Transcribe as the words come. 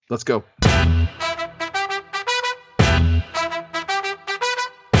Let's go.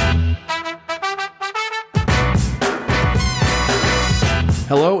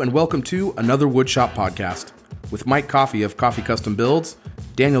 Hello and welcome to another Woodshop podcast with Mike Coffey of Coffey Custom Builds,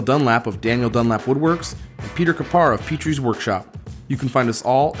 Daniel Dunlap of Daniel Dunlap Woodworks, and Peter Kapar of Petrie's Workshop. You can find us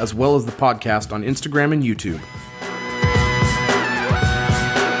all, as well as the podcast, on Instagram and YouTube.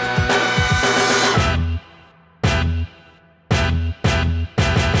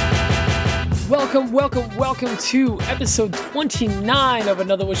 Welcome to episode 29 of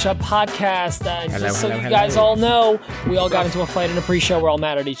another Woodshop podcast. You guys all know, we all got into a fight in a pre-show. We're all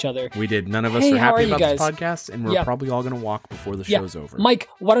mad at each other. We did. None of us are happy about this podcast, and we're probably all going to walk before the show's over. Mike,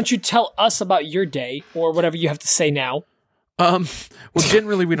 why don't you tell us about your day, or whatever you have to say now? Well,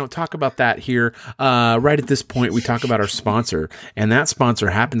 generally, we don't talk about that here. Right at this point, we talk about our sponsor, and that sponsor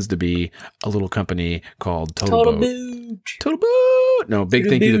happens to be a little company called Total Boat. Total Boat! No, big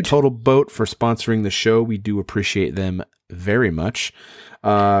thank you to Total Boat for sponsoring the show. We do appreciate them very much.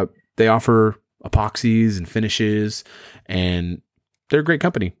 They offer epoxies and finishes, and they're a great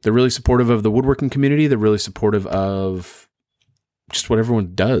company. They're really supportive of the woodworking community. They're really supportive of just what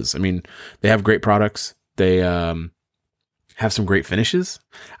everyone does. I mean, they have great products. They have some great finishes.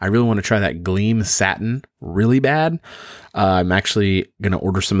 I really want to try that Gleam Satin really bad. I'm actually going to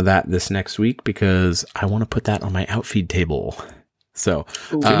order some of that this next week because I want to put that on my outfeed table. So,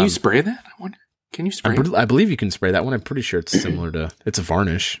 can you spray that? Can you spray it? I believe you can spray that one. I'm pretty sure it's similar to, it's a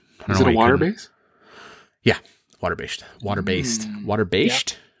varnish. Is it a water base? Yeah. Water-based. Water-based?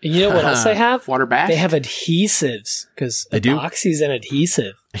 Yeah. You know what else they have? Water bash? They have adhesives, because epoxy's an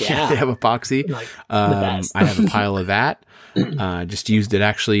adhesive. Yeah, they have epoxy. I have a pile of that. Just used it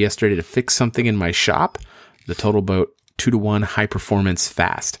actually yesterday to fix something in my shop. The Total Boat 2-to-1 high performance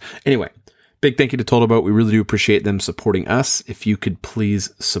fast. Anyway, big thank you to Total Boat. We really do appreciate them supporting us. If you could please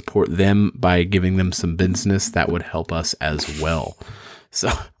support them by giving them some business, that would help us as well.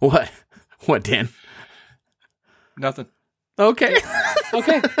 So what, Dan? Nothing. Okay.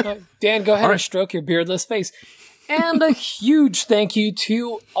 Okay. Dan, go ahead and stroke your beardless face. And a huge thank you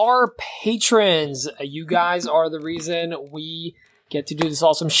to our patrons. You guys are the reason we get to do this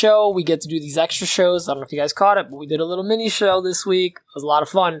awesome show. We get to do these extra shows. I don't know if you guys caught it, but we did a little mini show this week. It was a lot of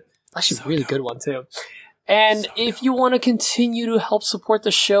fun. Actually, a really good one, too. And if you want to continue to help support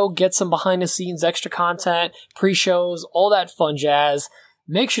the show, get some behind-the-scenes extra content, pre-shows, all that fun jazz,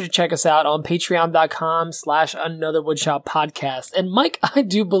 make sure to check us out on patreon.com/anotherwoodshop podcast. And Mike, I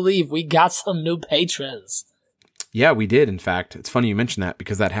do believe we got some new patrons. Yeah, we did. In fact, it's funny you mentioned that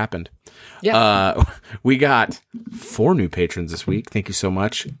because that happened. Yeah. We got 4 new patrons this week. Thank you so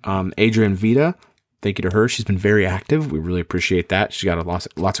much. Adrian Vita, thank you to her. She's been very active. We really appreciate that. She got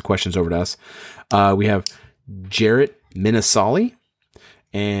lots of questions over to us. We have Jarrett Minasali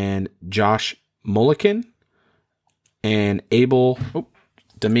and Josh Mulliken and Abel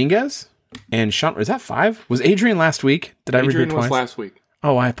Dominguez and Sean. Is that 5? Was Adrian last week? Did I read it twice? Adrian was last week.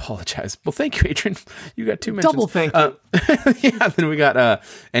 Oh, I apologize. Well, thank you, Adrian. You got 2 mentions. Double thank you. Yeah, then we got,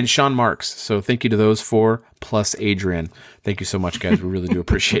 and Sean Marks. So thank you to those 4, plus Adrian. Thank you so much, guys. We really do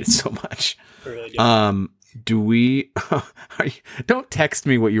appreciate it so much. Really do. Don't text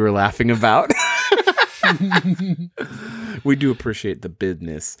me what you were laughing about. We do appreciate the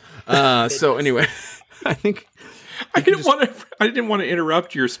business. So anyway, I think... I didn't want to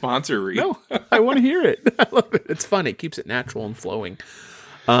interrupt your sponsor read. No, I want to hear it. I love it. It's fun. It keeps it natural and flowing.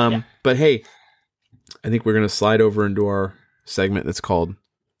 But hey, I think we're going to slide over into our segment that's called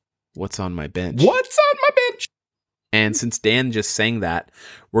What's on My Bench? What's on my bench? And since Dan just sang that,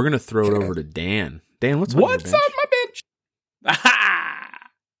 we're going to throw it over to Dan. Dan, what's on your bench? What's on my bench? Aha!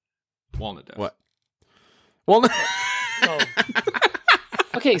 Walnut dust. What? Walnut. Oh.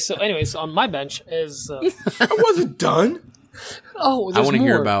 Okay, so anyways, on my bench is... I wasn't done. Oh, I want to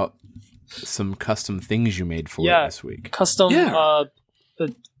hear about some custom things you made for it this week. Custom,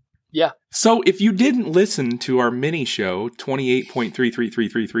 So if you didn't listen to our mini show,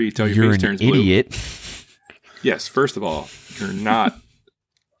 28.33333, Tell Your Face Turns Blue. You're an idiot. Yes, first of all, you're not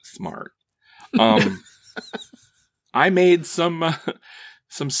smart. I made some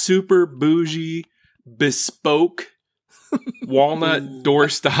super bougie, bespoke walnut door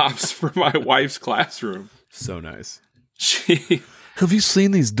stops for my wife's classroom. So nice. Have you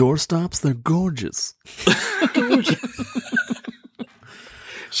seen these door stops? They're gorgeous.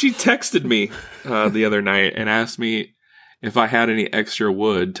 She texted me the other night and asked me if I had any extra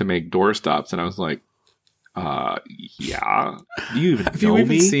wood to make door stops, and I was like, yeah. Do you even have know you even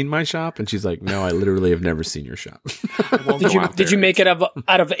me? seen my shop? And she's like, no, I literally have never seen your shop. Did you make it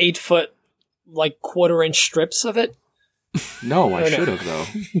out of 8-foot, like 1/4-inch strips of it? No, I should have though.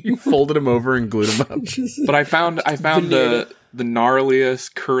 You folded them over and glued them up. But I found the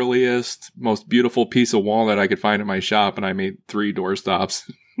gnarliest, curliest, most beautiful piece of walnut I could find in my shop, and I made 3 doorstops.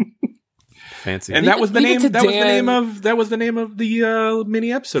 Fancy. And that was the name. That was the name of the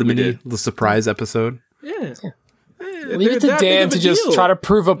mini episode we did. The surprise episode. Yeah. Leave it to Dan to just try to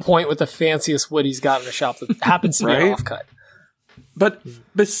prove a point with the fanciest wood he's got in the shop that happens to be an offcut. But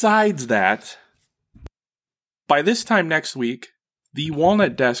besides that, by this time next week, the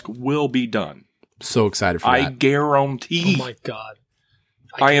walnut desk will be done. So excited for I that. guarantee. Oh my god.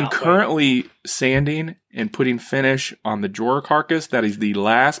 I am currently sanding and putting finish on the drawer carcass. That is the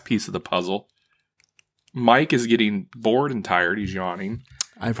last piece of the puzzle. Mike is getting bored and tired. He's yawning.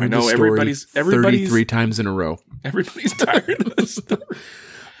 I've heard this story everybody's 33 times in a row. Everybody's tired of this story.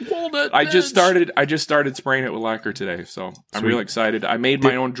 I just started spraying it with lacquer today, so I'm real excited. I made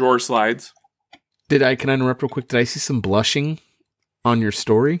my own drawer slides. Can I interrupt real quick? Did I see some blushing on your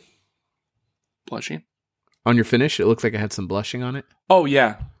story? Blushing? On your finish? It looks like it had some blushing on it. Oh,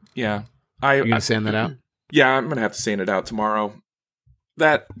 yeah. Yeah. You're going to sand that out? Yeah, I'm going to have to sand it out tomorrow.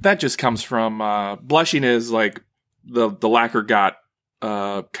 That just comes from, blushing is like the lacquer got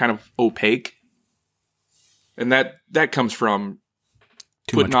kind of opaque. And that comes from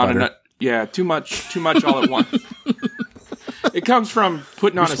putting on too much all at once. It comes from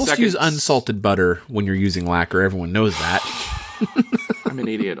putting on a second. You're supposed to use unsalted butter when you're using lacquer. Everyone knows that. I'm an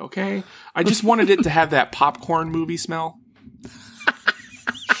idiot, okay? I just wanted it to have that popcorn movie smell. I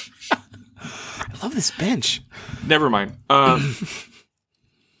love this bench. Never mind.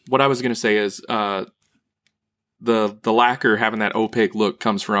 What I was going to say is the lacquer having that opaque look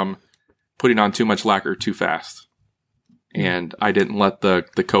comes from putting on too much lacquer too fast. And I didn't let the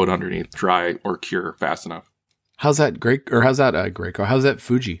coat underneath dry or cure fast enough. How's that Graco? How's that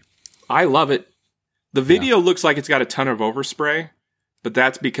Fuji? I love it. The video looks like it's got a ton of overspray, but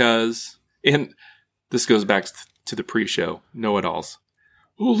that's because, and this goes back to the pre-show, know-it-alls.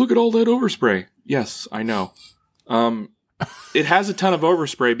 Oh, look at all that overspray. Yes, I know. It has a ton of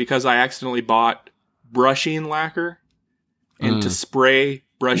overspray because I accidentally bought brushing lacquer, and to spray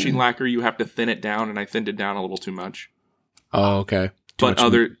brushing lacquer, you have to thin it down, and I thinned it down a little too much. Oh, okay.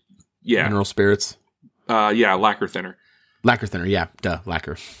 Mineral spirits. Lacquer thinner. Lacquer thinner, yeah,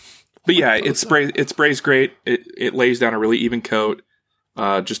 lacquer. But yeah, it sprays great. It lays down a really even coat.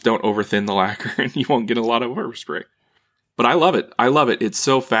 Just don't over thin the lacquer, and you won't get a lot of overspray. But I love it. It's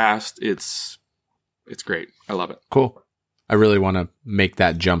so fast. It's great. I love it. Cool. I really want to make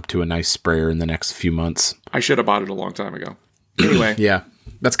that jump to a nice sprayer in the next few months. I should have bought it a long time ago. Anyway, yeah,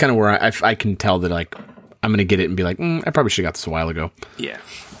 that's kind of where I can tell that like I'm going to get it and be like, I probably should have got this a while ago. Yeah.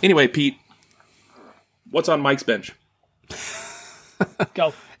 Anyway, Pete, what's on Mike's bench?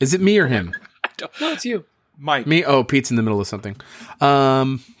 Go. Is it me or him? No, it's you. Mike. Me? Oh, Pete's in the middle of something.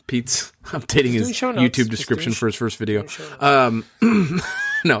 Pete's updating his YouTube description for his first video.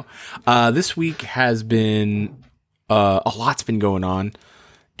 No. This week has been a lot's been going on.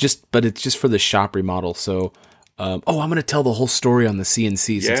 But it's just for the shop remodel. So, I'm going to tell the whole story on the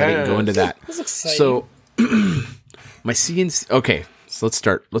CNC since I didn't go into that. That's exciting. So, my CNC. Okay, so let's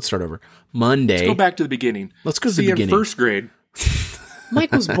start over. Monday. Let's go back to the beginning. Let's go to the beginning. In first grade.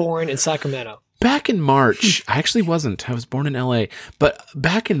 Mike was born in Sacramento. Back in March, I actually wasn't. I was born in LA. But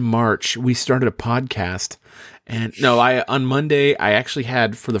back in March, we started a podcast. And on Monday, I actually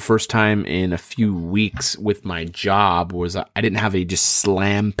had, for the first time in a few weeks with my job, I didn't have a just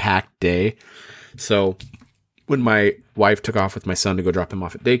slam-packed day. So when my wife took off with my son to go drop him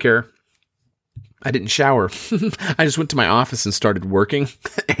off at daycare, I didn't shower. I just went to my office and started working.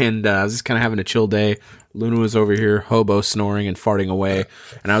 And I was just kind of having a chill day. Luna was over here, hobo snoring and farting away.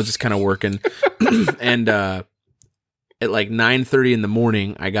 And I was just kind of working. And at like 9:30 in the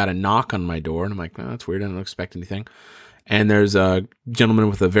morning, I got a knock on my door. And I'm like, that's weird. I don't expect anything. And there's a gentleman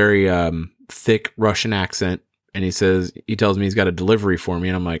with a very thick Russian accent. And he tells me he's got a delivery for me.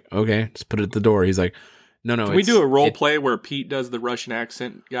 And I'm like, okay, just put it at the door. He's like, no. Can we do a role play where Pete does the Russian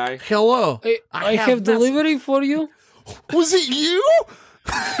accent guy? Hello. I have delivery for you. Was it you?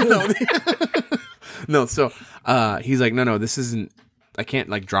 No. So he's like, no, this isn't. I can't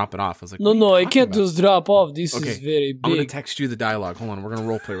like drop it off. I was like, no, I can't just drop off. This is very big. I'm gonna text you the dialogue. Hold on, we're gonna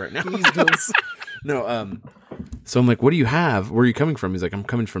role play right now. No, so I'm like, what do you have? Where are you coming from? He's like, I'm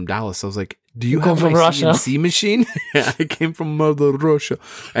coming from Dallas. I was like, do you have my CNC machine? Yeah, I came from Mother Russia.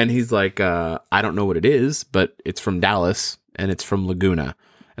 And he's like, I don't know what it is, but it's from Dallas and it's from Laguna.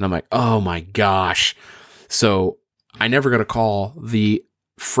 And I'm like, oh my gosh. So I never got a call. The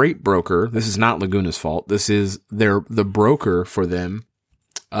freight broker, this is not Laguna's fault. This is the broker for them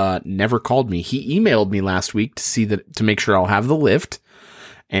never called me. He emailed me last week to make sure I'll have the lift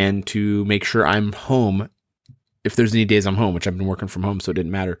and to make sure I'm home if there's any days I'm home, which I've been working from home, so it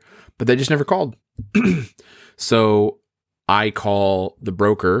didn't matter. But they just never called. So I call the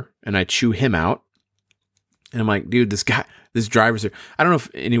broker and I chew him out. And I'm like, dude, this driver's here. I don't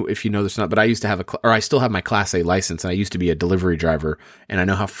know if you know this or not, but I used to have I still have my Class A license, and I used to be a delivery driver. And I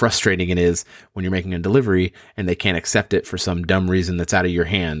know how frustrating it is when you're making a delivery and they can't accept it for some dumb reason that's out of your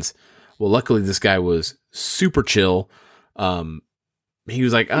hands. Well, luckily this guy was super chill. He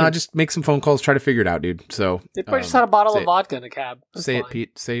was like, just make some phone calls, try to figure it out, dude. So they probably just had a bottle of vodka in a cab. That's say fine. it,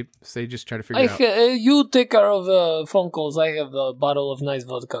 Pete. Say, just try to figure it out. You take care of phone calls. I have a bottle of nice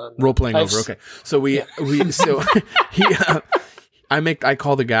vodka. Role playing over. Okay. So I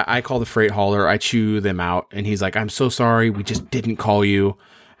call the guy, I call the freight hauler, I chew them out, and he's like, I'm so sorry, we just didn't call you.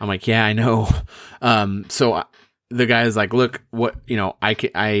 I'm like, yeah, I know. So the guy is like, look, what do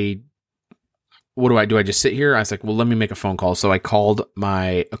I do? I just sit here? I was like, well, let me make a phone call. So I called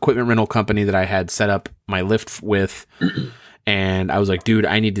my equipment rental company that I had set up my lift with. And I was like, dude,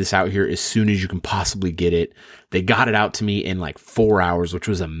 I need this out here as soon as you can possibly get it. They got it out to me in like 4 hours, which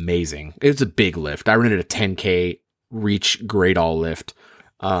was amazing. It was a big lift. I rented a 10K reach grade all lift.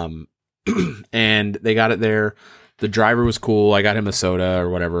 And they got it there. The driver was cool. I got him a soda or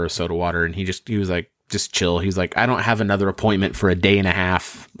whatever, a soda water. And he was like, just chill. He's like, I don't have another appointment for a day and a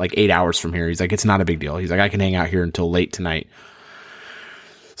half, like 8 hours from here. He's like, it's not a big deal. He's like, I can hang out here until late tonight.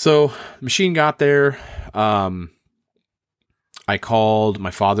 So the machine got there. I called my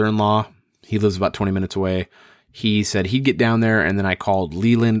father-in-law. He lives about 20 minutes away. He said he'd get down there. And then I called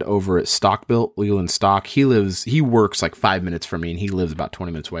Leland over at Stockbuilt, Leland Stock. He works like 5 minutes from me and he lives about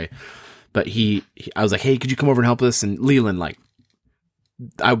 20 minutes away. But I was like, hey, could you come over and help us? And Leland,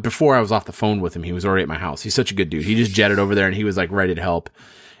 before I was off the phone with him, he was already at my house. He's such a good dude. He just jetted over there and he was like ready to help.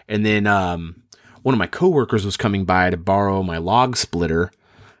 And then one of my coworkers was coming by to borrow my log splitter,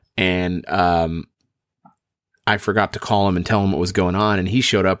 and I forgot to call him and tell him what was going on. And he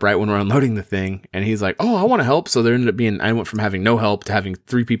showed up right when we're unloading the thing, and he's like, "Oh, I want to help." So there ended up being, I went from having no help to having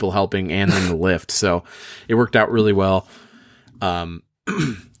 3 people helping and then the lift. So it worked out really well. The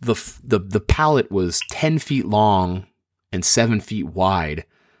pallet was 10 feet long and 7 feet wide.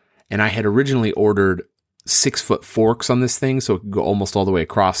 And I had originally ordered 6-foot forks on this thing, so it could go almost all the way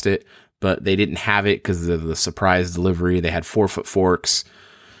across it, but they didn't have it because of the surprise delivery. They had 4-foot forks.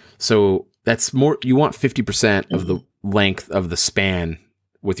 So that's more, you want 50% of the length of the span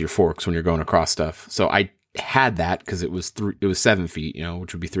with your forks when you're going across stuff. So I had that because it was 7 feet,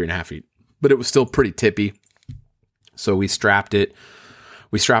 which would be 3.5 feet, but it was still pretty tippy. So we strapped the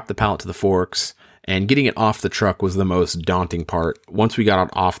pallet to the forks. And getting it off the truck was the most daunting part. Once I got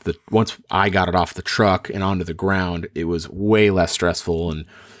it off the truck and onto the ground, it was way less stressful. And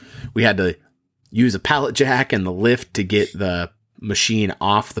we had to use a pallet jack and the lift to get the machine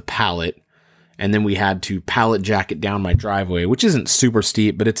off the pallet. And then we had to pallet jack it down my driveway, which isn't super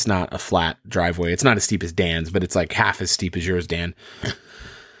steep, but it's not a flat driveway. It's not as steep as Dan's, but it's like half as steep as yours, Dan.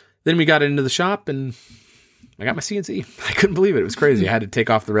 Then we got into the shop and I got my CNC. I couldn't believe it. It was crazy. I had to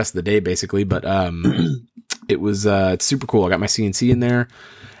take off the rest of the day basically, but it was it's super cool. I got my CNC in there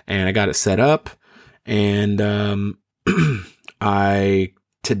and I got it set up. And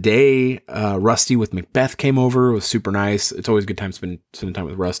today Rusty with Macbeth came over. It was super nice. It's always a good time spending time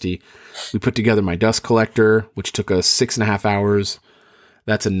with Rusty. We put together my dust collector, which took us 6.5 hours.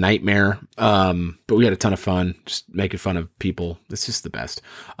 That's a nightmare. But we had a ton of fun just making fun of people. It's just the best.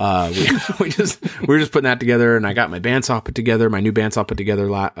 We were just putting that together, and I got my bandsaw put together, my new bandsaw put together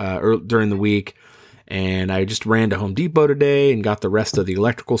during the week. And I just ran to Home Depot today and got the rest of the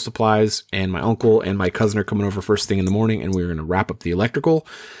electrical supplies, and my uncle and my cousin are coming over first thing in the morning, and we're going to wrap up the electrical.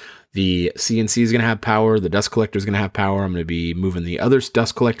 The CNC is going to have power. The dust collector is going to have power. I'm going to be moving the other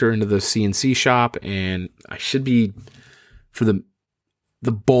dust collector into the CNC shop, and I should be, for the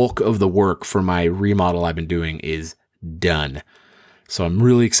bulk of the work for my remodel I've been doing is done. So I'm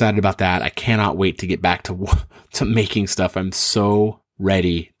really excited about that. I cannot wait to get back to making stuff. I'm so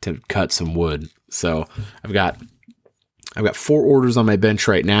ready to cut some wood. So I've got 4 orders on my bench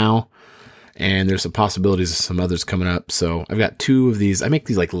right now, and there's some possibilities of some others coming up. So I've got 2 of these. I make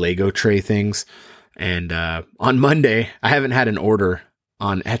these like Lego tray things. And on Monday, I haven't had an order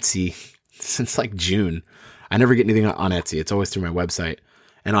on Etsy since like June. I never get anything on Etsy. It's always through my website.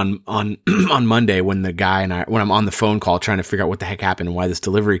 And on Monday, when I'm on the phone call trying to figure out what the heck happened and why this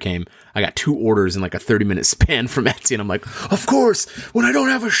delivery came, I got 2 orders in like a 30-minute span from Etsy, and I'm like, of course, when I don't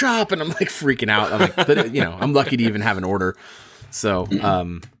have a shop, and I'm like freaking out. I'm like, I'm lucky to even have an order. So,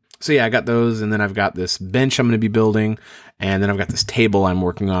 So yeah, I got those, and then I've got this bench I'm going to be building, and then I've got this table I'm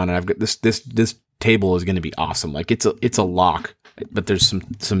working on, and I've got this table is going to be awesome. Like it's a lock, but there's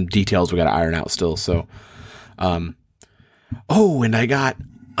some details we got to iron out still. So, and I got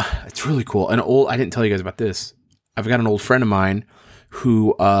it's really cool. I didn't tell you guys about this. I've got an old friend of mine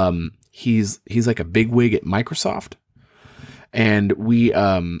who he's like a bigwig at Microsoft, and we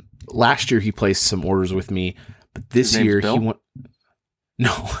last year he placed some orders with me, but this year he went.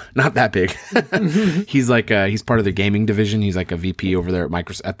 No, not that big. He's like he's part of the gaming division. He's like a VP over there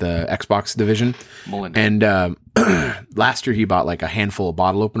at the Xbox division. Melinda. And last year he bought like a handful of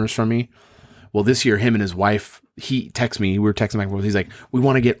bottle openers from me. Well, this year him and his wife, he texted me. We were texting back and forth. He's like, we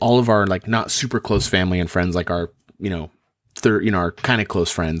want to get all of our like not super close family and friends, like our our kind of close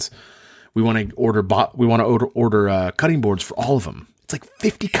friends. We want to order cutting boards for all of them. It's like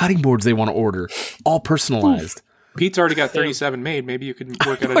 50 cutting boards they want to order, all personalized. Pete's already got 37 made. Maybe you could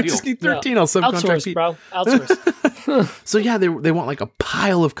work out a deal. I just need 13. I'll subcontract Outsource, Pete. bro. Outsource. So yeah, they want like a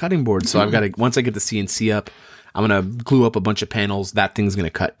pile of cutting boards. So I've got to, once I get the CNC up, I'm going to glue up a bunch of panels. That thing's going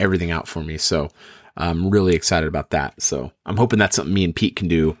to cut everything out for me. So I'm really excited about that. So I'm hoping that's something me and Pete can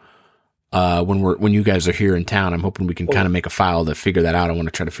do when you guys are here in town. I'm hoping we can kind of make a file to figure that out. I want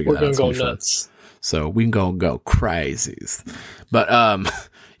to try to figure that out. We're going to go nuts. So we can go crazies. But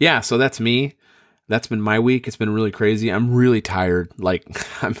yeah, so that's me. That's been my week. It's been really crazy. I'm really tired. Like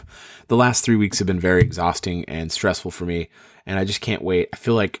the last 3 weeks have been very exhausting and stressful for me. And I just can't wait. I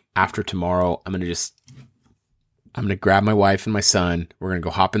feel like after tomorrow, I'm going to grab my wife and my son. We're going to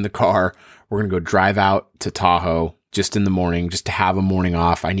go hop in the car. We're going to go drive out to Tahoe just in the morning, just to have a morning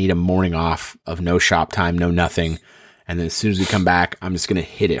off. I need a morning off of no shop time, no nothing. And then as soon as we come back, I'm just going to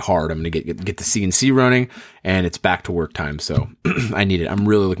hit it hard. I'm going to get the CNC running, and it's back to work time. So I need it. I'm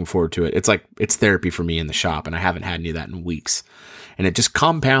really looking forward to it. It's therapy for me in the shop, and I haven't had any of that in weeks. And it just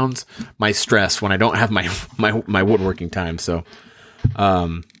compounds my stress when I don't have my woodworking time. So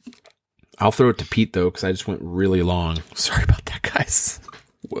I'll throw it to Pete, though, because I just went really long. Sorry about that, guys.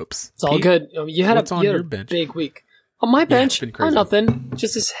 Whoops. It's all Pete, good. You had a bench? big week. On my bench, been crazy. nothing.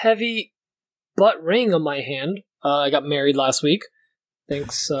 Just this heavy butt ring on my hand. I got married last week.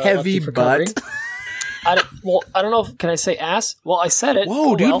 Thanks, heavy Lefty, for covering. butt. I don't know. Can I say ass? Well, I said it.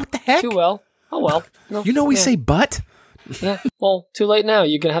 Whoa, dude! Well. What the heck? Too well. Oh well. No, You know we say butt. Yeah. Well, too late now.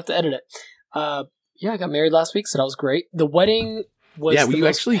 You're gonna have to edit it. Yeah, I got married last week, so that was great. The wedding was the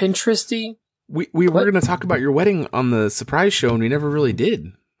most actually Pinteresty. We were going to talk about your wedding on the surprise show, and we never really did.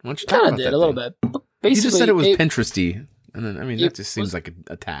 Why don't you talk Kind about of did that a little thing? bit. But basically, You just said it was Pinteresty, and then that just seems like an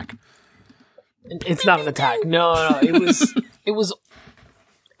attack. It's not an attack. No. It was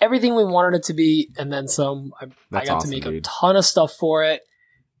everything we wanted it to be, and then some. I got awesome, to make dude. a ton of stuff for it.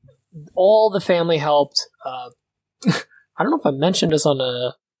 All the family helped. I don't know if I mentioned this on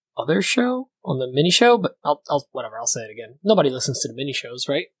the other show, on the mini show, but I'll say it again. Nobody listens to the mini shows,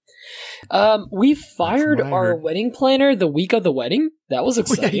 right? We fired our wedding planner the week of the wedding. That was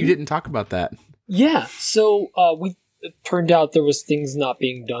exciting. Yeah, you didn't talk about that. Yeah, so it turned out there was things not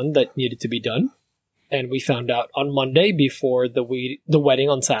being done that needed to be done, and we found out on Monday before the wedding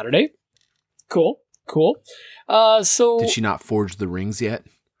on Saturday. Cool. So Did she not forge the rings yet?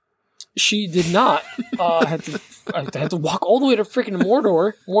 she did not. I had to walk all the way to freaking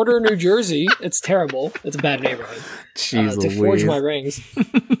Mordor, New Jersey. It's terrible. It's a bad neighborhood. Jeez To forge my rings.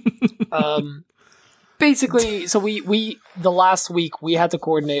 Basically, so we the last week we had to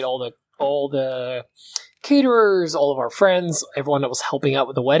coordinate all the caterers, all of our friends, everyone that was helping out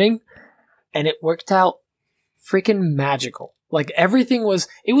with the wedding, and it worked out freaking magical. Like everything the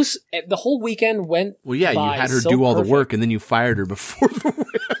whole weekend went. Well, yeah, you by had her so do all perfect. the work, and then you fired her before the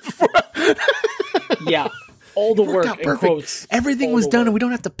Yeah, all the worked work out in perfect. quotes. Everything All was the done, work. and we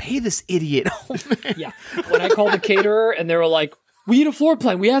don't have to pay this idiot. Oh, man. Yeah, when I called the caterer and they were like, "We need a floor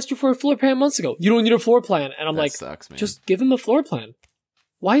plan. We asked you for a floor plan months ago. You don't need a floor plan." And I'm That like, sucks, man. "Just give him a floor plan.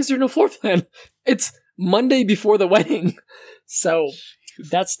 Why is there no floor plan? It's Monday before the wedding." So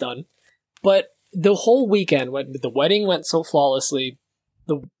that's done. But the whole weekend, when the wedding went so flawlessly,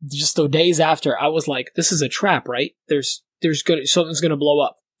 just the days after, I was like, "This is a trap, right? Something's gonna blow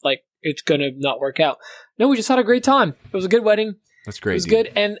up. Like it's gonna not work out." No, we just had a great time. It was a good wedding. That's great. It was dude.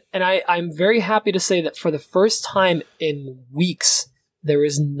 good, and I'm very happy to say that for the first time in weeks, there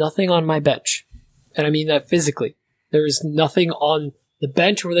is nothing on my bench, and I mean that physically. There is nothing on the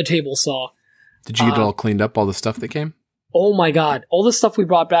bench or the table saw. Did you get it all cleaned up? All the stuff that came? Oh my god! All the stuff we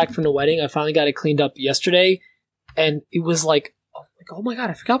brought back from the wedding, I finally got it cleaned up yesterday, and it was like, oh my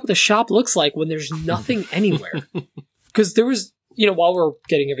god! I forgot what the shop looks like when there's nothing anywhere. Because there was, while we're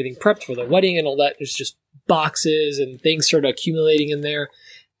getting everything prepped for the wedding and all that, there's just boxes and things started accumulating in there.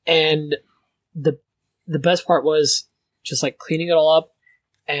 And the best part was just like cleaning it all up.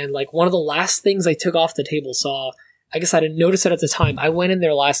 And like one of the last things I took off the table saw, I guess I didn't notice it at the time. I went in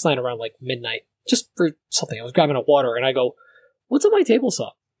there last night around like midnight just for something. I was grabbing a water and I go, what's on my table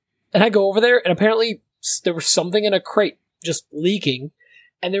saw? And I go over there and apparently there was something in a crate just leaking.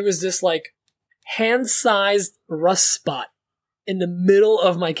 And there was this like hand-sized rust spot in the middle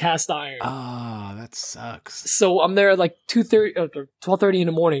of my cast iron. Oh, that sucks. So I'm there at like 12:30 in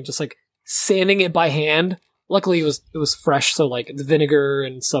the morning, just like sanding it by hand. Luckily it was fresh, so like the vinegar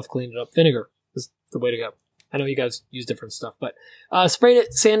and stuff cleaned it up. Vinegar is the way to go. I know you guys use different stuff, but sprayed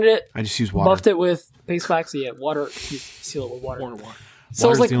it, sanded it. I just use water. Buffed it with paste wax. Yeah, water. You seal it with water. Water. So I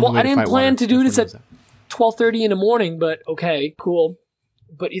was like, well, I didn't plan to do this at 12:30 in the morning, but okay, cool.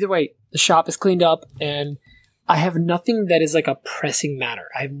 But either way, the shop is cleaned up, and I have nothing that is like a pressing matter.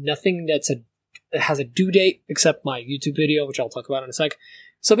 I have nothing that has a due date except my YouTube video, which I'll talk about in a sec.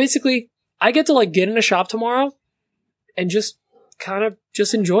 So basically, I get to like get in a shop tomorrow and just kind of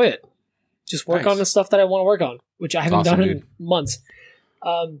just enjoy it. Just work on the stuff that I want to work on, which I haven't done in months.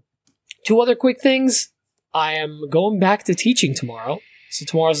 Two other quick things. I am going back to teaching tomorrow. So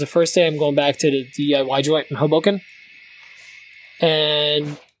tomorrow's the first day I'm going back to the DIY joint in Hoboken.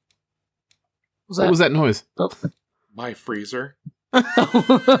 And what was that noise? Oh. My freezer.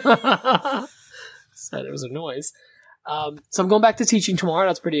 Said it was a noise. So I'm going back to teaching tomorrow.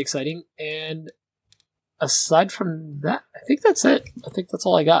 That's pretty exciting. And aside from that, I think that's it. I think that's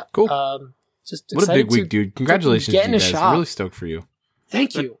all I got. Cool. Just what a big week, dude. Congratulations to you guys. I'm really stoked for you.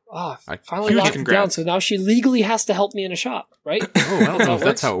 Thank you. I finally knocked it down, so now she legally has to help me in a shop, right? Oh, I don't know if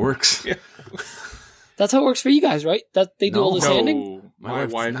that's how it works. Yeah. That's how it works for you guys, right? That they do all the sanding? My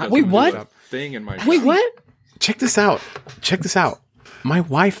wife doesn't Wait, what? do that thing in my shop. Wait, what? Check this out. My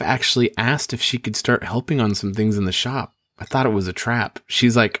wife actually asked if she could start helping on some things in the shop. I thought it was a trap.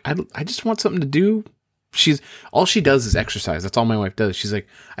 She's like, I just want something to do. All she does is exercise. That's all my wife does. She's like,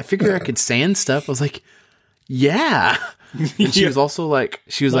 I figured I could sand stuff. I was like, yeah. And she was also like,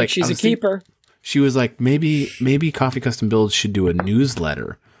 she's a keeper. She was like, maybe Coffee Custom Builds should do a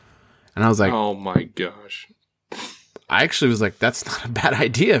newsletter. And I was like, oh my gosh. I actually was like, that's not a bad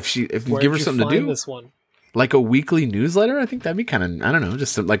idea. If you give her something to do, this one? Like a weekly newsletter, I think that'd be kind of, I don't know,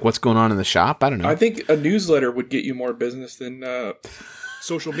 just like what's going on in the shop. I don't know. I think a newsletter would get you more business than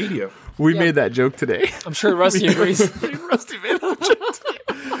social media. We made that joke today. I'm sure Rusty agrees. Rusty made that joke today.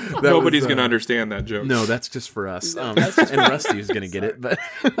 Nobody's going to understand that joke. No, that's just for us. And Rusty is going to get it, but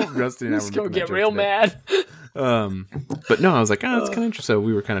Rusty and I were going to get real mad. But no, I was like, it's kind of interesting. So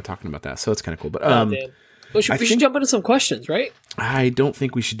we were kind of talking about that, so it's kind of cool. But we should jump into some questions, right? I don't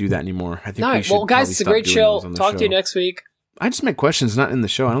think we should do that anymore. I think we should. Well, guys, it's a great show. Talk to you next week. I just meant questions, not in the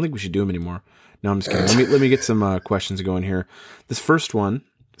show. I don't think we should do them anymore. No, I'm just kidding. Let me get some questions going here. This first one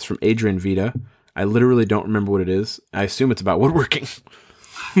is from Adrian Vita. I literally don't remember what it is. I assume it's about woodworking.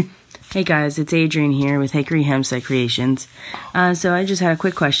 Hey guys, it's Adrian here with Hickory Hempstead Creations. So I just had a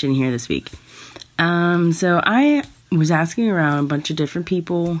quick question here this week. So I was asking around a bunch of different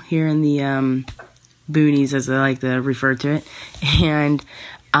people here in the boonies, as I like to refer to it, and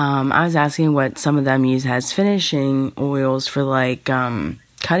I was asking what some of them use as finishing oils for like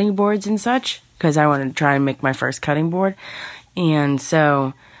cutting boards and such, because I wanted to try and make my first cutting board. And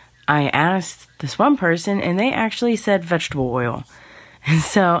so I asked this one person, and they actually said vegetable oil. And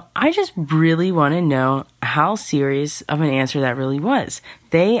so I just really want to know how serious of an answer that really was.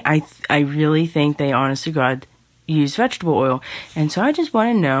 I really think they, honest to God, use vegetable oil. And so I just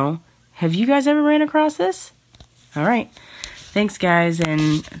want to know, have you guys ever ran across this? All right. Thanks, guys.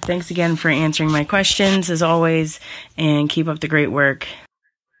 And thanks again for answering my questions, as always. And keep up the great work.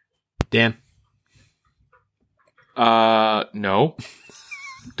 Dan? No.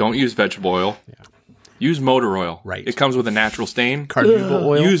 Don't use vegetable oil. Yeah. Use motor oil. Right. It comes with a natural stain. Carnauba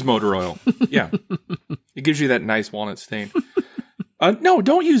oil. Use motor oil. Yeah. It gives you that nice walnut stain. No,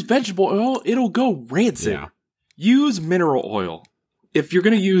 don't use vegetable oil. It'll go rancid. Yeah. Use mineral oil. If you're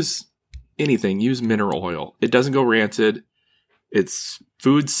going to use anything, use mineral oil. It doesn't go rancid. It's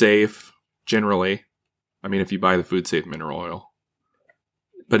food safe, generally. I mean, if you buy the food safe mineral oil.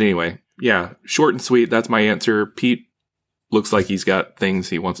 But anyway, yeah, short and sweet. That's my answer. Pete looks like he's got things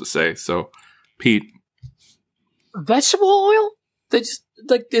he wants to say. So, Pete. Vegetable oil? They just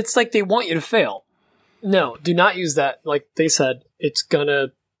it's like they want you to fail. No, do not use that. Like they said, it's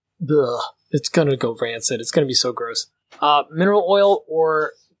gonna go rancid. It's gonna be so gross. Mineral oil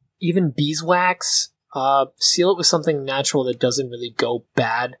or even beeswax. Seal it with something natural that doesn't really go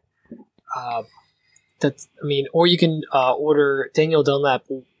bad. Or you can order Daniel Dunlap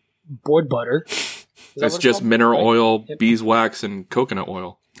board butter. It's just mineral oil, beeswax, and coconut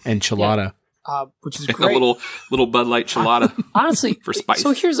oil. Enchilada. which is A great. little Bud Light Chilada. Honestly, for spice.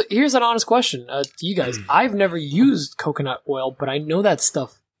 So here's an honest question to you guys. I've never used coconut oil, but I know that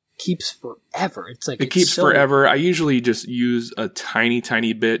stuff keeps forever. It's like It keeps forever. I usually just use a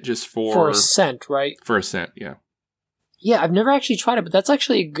tiny bit just for a scent, right? For a scent, yeah. Yeah, I've never actually tried it, but that's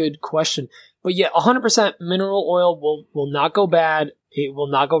actually a good question. But yeah, 100% mineral oil will not go bad. It will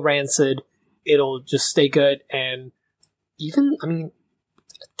not go rancid. It'll just stay good. And even, I mean,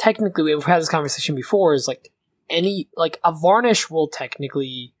 technically, we've had this conversation before, is like a varnish will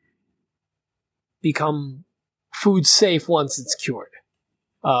technically become food safe once it's cured.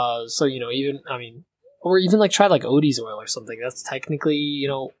 So, or even like try like Odie's oil or something. That's technically,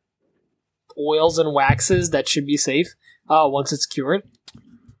 oils and waxes that should be safe once it's cured.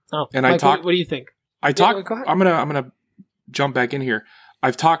 Oh, and Mike, what do you think? I'm gonna jump back in here.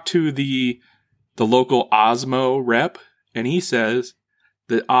 I've talked to the local Osmo rep, and he says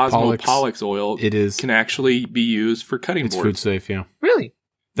that Osmo Pollux oil can actually be used for cutting boards. It's food safe, yeah. Really?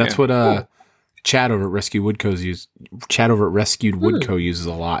 That's what cool. Chad over at Rescued Woodco uses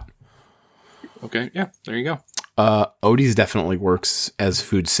a lot. Okay, yeah, there you go. Odie's definitely works as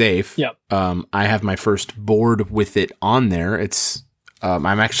food safe. Yep. I have my first board with it on there. It's I'm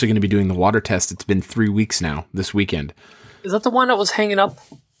actually going to be doing the water test. It's been 3 weeks now, this weekend. Is that the one that was hanging up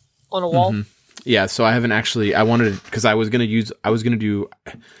on a wall? Mm-hmm. Yeah, so I haven't actually, I wanted to, because I was going to do,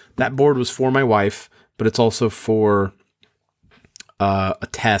 that board was for my wife, but it's also for a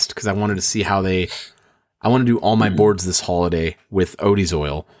test, because I wanted to see how I want to do all my boards this holiday with Odie's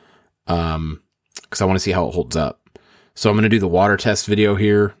oil, because I want to see how it holds up. So I'm going to do the water test video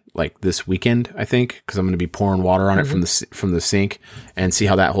here, like this weekend, I think, because I'm going to be pouring water on it from the sink and see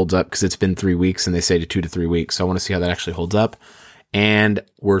how that holds up, because it's been 3 weeks and they say 2 to 3 weeks. So I want to see how that actually holds up. And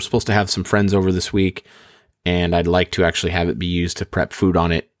we're supposed to have some friends over this week, and I'd like to actually have it be used to prep food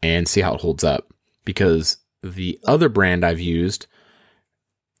on it and see how it holds up, because the other brand I've used,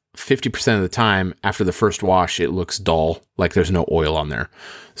 50% of the time after the first wash, it looks dull, like there's no oil on there.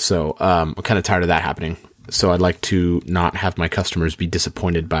 So I'm kind of tired of that happening. So I'd like to not have my customers be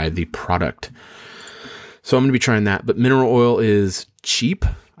disappointed by the product. So I'm going to be trying that. But mineral oil is cheap.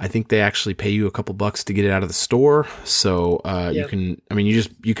 I think they actually pay you a couple bucks to get it out of the store. So you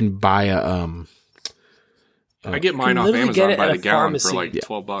can buy a... I get mine off Amazon by the gallon for like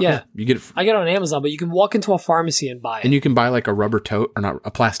 $12. Yeah, you get it. I get it on Amazon, but you can walk into a pharmacy and buy it. And you can buy like a rubber tote, or not,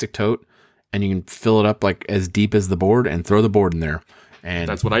 a plastic tote, and you can fill it up like as deep as the board and throw the board in there. And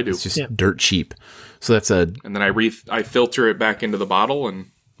that's what I do. It's just dirt cheap. So that's and then I filter it back into the bottle, and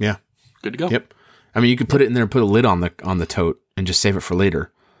good to go. Yep. I mean, you could put it in there and put a lid on the tote and just save it for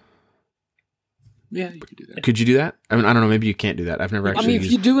later. Yeah, you could do that. Could you do that? I mean, I don't know. Maybe you can't do that. I've never actually.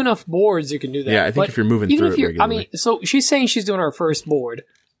 if you do enough boards, you can do that. Yeah, I think if you're moving through it regularly. I mean, so she's saying she's doing her first board,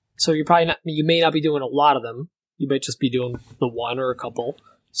 so you're probably not. You may not be doing a lot of them. You might just be doing the one or a couple.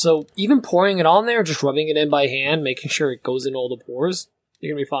 So even pouring it on there, just rubbing it in by hand, making sure it goes in all the pores,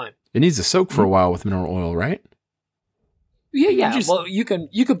 you're gonna be fine. It needs to soak for a while with mineral oil, right? Yeah. Well, you can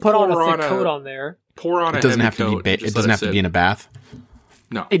put on a thick coat on there. Pour on. It doesn't have to be. It doesn't have to be in a bath.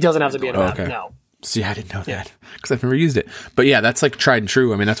 No, it doesn't have to be in a bath. Okay. No. See, I didn't know that because I've never used it. But yeah, that's like tried and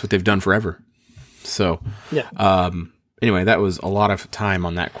true. I mean, that's what they've done forever. So anyway, that was a lot of time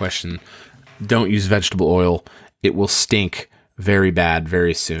on that question. Don't use vegetable oil. It will stink very bad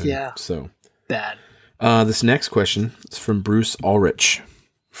very soon. Yeah. So bad. This next question is from Bruce Ulrich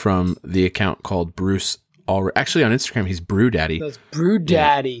from the account called Bruce Ulrich. Actually, on Instagram, he's Brew Daddy. That's Brew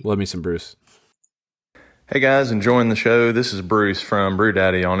Daddy. Yeah. Love me some Bruce. Hey guys, enjoying the show. This is Bruce from Brew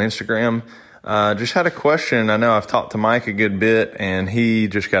Daddy on Instagram. Just had a question. I know I've talked to Mike a good bit, and he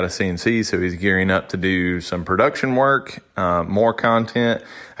just got a CNC, so he's gearing up to do some production work, more content.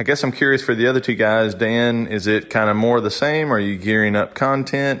 I guess I'm curious for the other two guys. Dan, is it kind of more the same? Are you gearing up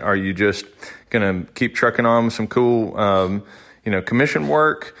content? Are you just going to keep trucking on with some cool, commission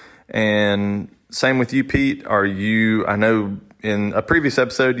work? And same with you, Pete. I know in a previous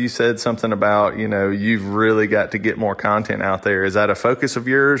episode, you said something about, you've really got to get more content out there. Is that a focus of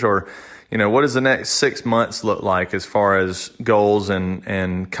yours, or what does the next 6 months look like as far as goals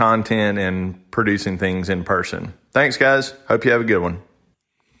and content and producing things in person? Thanks, guys. Hope you have a good one.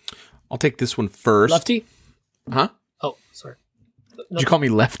 I'll take this one first. Lefty? Huh? Oh, sorry. Did you call me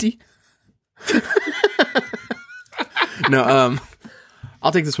Lefty? No,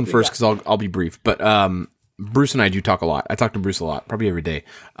 I'll take this one first because I'll be brief. But Bruce and I do talk a lot. I talk to Bruce a lot, probably every day.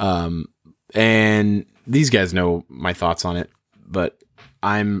 And these guys know my thoughts on it. But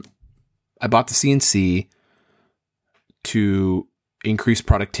I bought the CNC to increase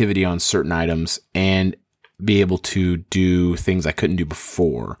productivity on certain items, and be able to do things I couldn't do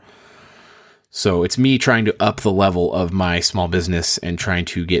before. So it's me trying to up the level of my small business and trying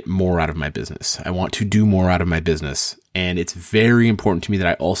to get more out of my business. I want to do more out of my business. And it's very important to me that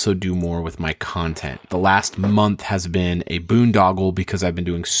I also do more with my content. The last month has been a boondoggle because I've been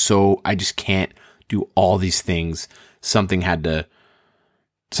doing I just can't do all these things. Something had to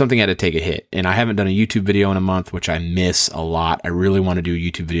take a hit. And I haven't done a YouTube video in a month, which I miss a lot. I really want to do a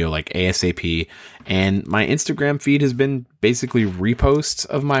YouTube video like ASAP. And my Instagram feed has been basically reposts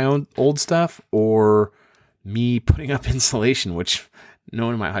of my own old stuff or me putting up installation, which no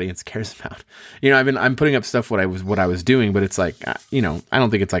one in my audience cares about. I'm putting up stuff what I was doing, but it's like, I don't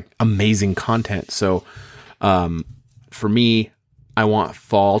think it's like amazing content. So, for me, I want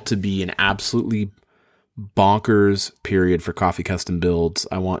fall to be an absolutely bonkers period for Coffee Custom Builds.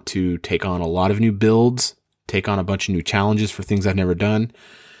 I want to take on a lot of new builds, take on a bunch of new challenges for things I've never done,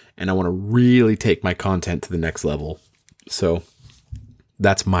 and I want to really take my content to the next level. So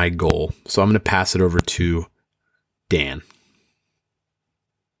that's my goal. So I'm going to pass it over to Dan.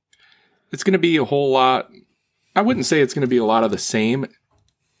 It's going to be a whole lot. I wouldn't say it's going to be a lot of the same,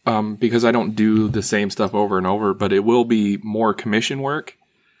 because I don't do the same stuff over and over, but it will be more commission work.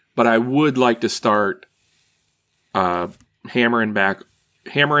 But I would like to start hammering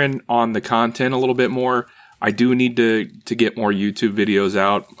on the content a little bit more. I do need to get more YouTube videos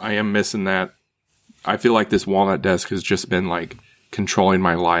out. I am missing that. I feel like this walnut desk has just been like controlling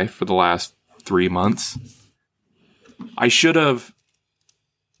my life for the last 3 months. I should have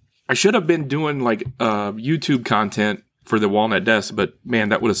been doing like YouTube content for the walnut desk, but man,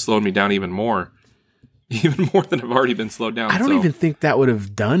 that would have slowed me down even more than I've already been slowed down. I don't even think that would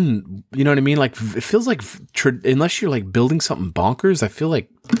have done, you know what I mean? Like, it feels like, unless you're like building something bonkers, I feel like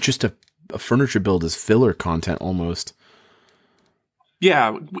just a furniture build is filler content almost.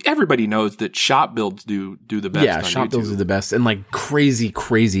 Yeah, everybody knows that shop builds do the best. Yeah, shop builds do the best. And like crazy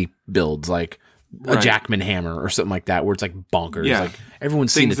builds, like a Jackman hammer or something like that, where it's like bonkers. Yeah. Like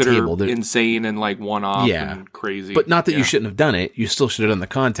everyone's things seen a table. That are insane and like one-off and crazy. But not that you shouldn't have done it. You still should have done the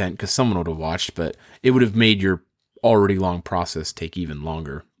content because someone would have watched, but it would have made your already long process take even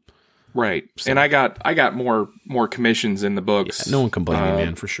longer. Right. So, and I got more commissions in the books. Yeah, no one can blame me,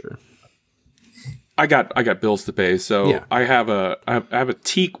 man, for sure. I got bills to pay, so I have a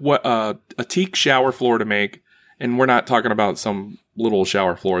teak shower floor to make, and we're not talking about some little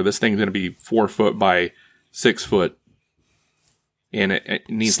shower floor. This thing's going to be 4 foot by 6 foot, and it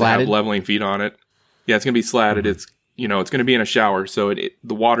needs to have leveling feet on it. Yeah, it's going to be slatted. Mm-hmm. It's going to be in a shower, so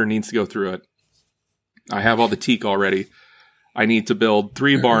the water needs to go through it. I have all the teak already. I need to build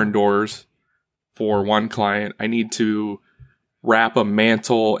 3 barn doors for one client. I need to wrap a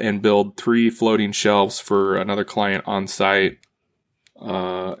mantle and build 3 floating shelves for another client on site.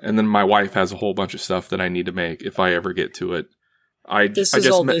 And then my wife has a whole bunch of stuff that I need to make if I ever get to it. This is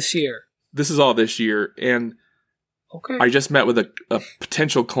all this year. This is all this year. And I just met with a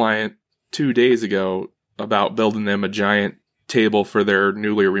potential client 2 days ago about building them a giant table for their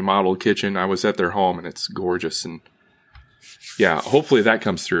newly remodeled kitchen. I was at their home and it's gorgeous. And yeah, hopefully that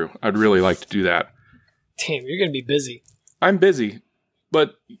comes through. I'd really like to do that. Damn, you're going to be busy. I'm busy,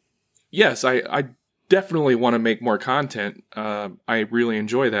 but yes, I definitely want to make more content. I really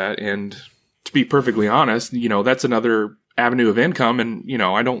enjoy that, and to be perfectly honest, that's another avenue of income, and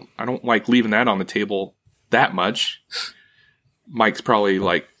I don't like leaving that on the table that much. Mike's probably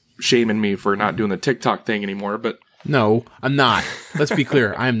like shaming me for not doing the TikTok thing anymore, but no, I'm not. Let's be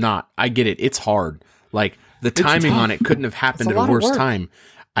clear, I'm not. I get it. It's hard. Like the timing on it couldn't have happened at a worse time.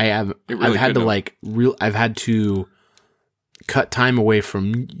 I've had to cut time away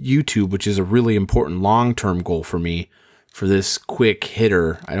from YouTube, which is a really important long-term goal for me for this quick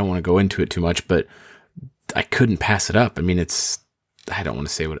hitter. I don't want to go into it too much, but I couldn't pass it up. I mean, I don't want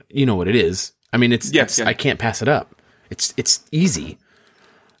to say what it is. I mean, I can't pass it up. It's easy.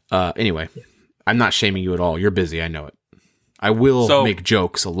 Anyway, I'm not shaming you at all. You're busy. I know it. I will make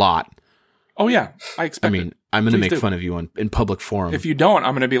jokes a lot. Oh yeah. I expect it. I'm going to make fun of you in public forum. If you don't,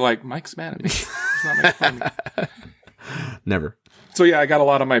 I'm going to be like, Mike's mad at me. He's not making fun of me. Never. So yeah, I got a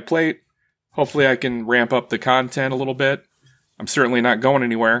lot on my plate. Hopefully I can ramp up the content a little bit. I'm certainly not going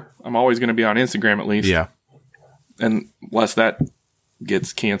anywhere. I'm always going to be on Instagram at least. Yeah. Unless that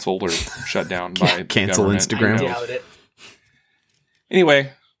gets canceled or shut down by cancel government. Instagram. I doubt it.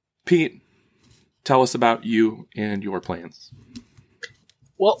 Anyway, Pete, tell us about you and your plans.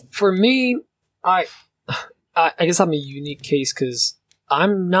 Well, for me, I guess I'm a unique case because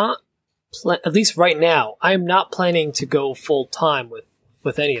I'm not, at least right now, I am not planning to go full time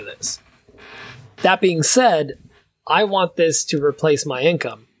with any of this. That being said, I want this to replace my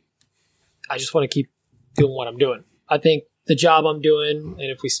income. I just want to keep doing what I'm doing. I think the job I'm doing, and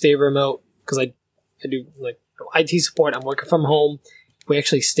if we stay remote, because I do like IT support, I'm working from home. If we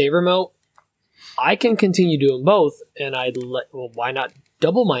actually stay remote, I can continue doing both, and why not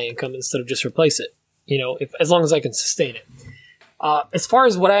double my income instead of just replace it? As long as I can sustain it. As far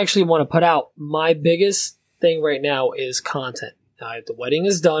as what I actually want to put out, my biggest thing right now is content. The wedding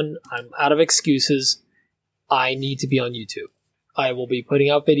is done. I'm out of excuses. I need to be on YouTube. I will be putting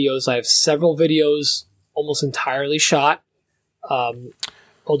out videos. I have several videos almost entirely shot,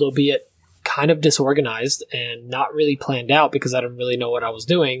 although be it kind of disorganized and not really planned out because I didn't really know what I was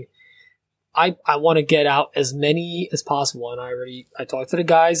doing. I want to get out as many as possible, and I talked to the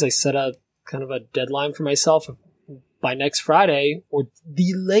guys. I set a kind of a deadline for myself by next Friday, or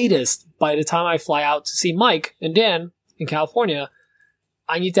the latest by the time I fly out to see Mike and Dan in California.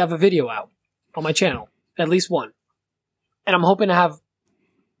 I need to have a video out on my channel, at least one, and I'm hoping to have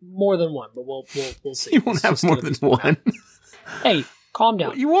more than one, but we'll see. You won't have more than one. Hey, calm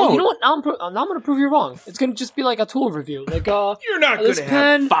down. You won't. Well, you know what? I'm going to prove you wrong. It's going to just be like a tool review. Like, You're not going this to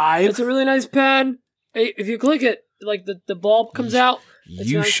pen, have 5. It's a really nice pen. Hey, if you click it, like the bulb comes out.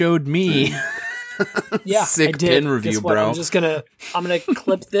 You nice. showed me. Yeah, sick I did. pen review, Guess what? bro. I'm gonna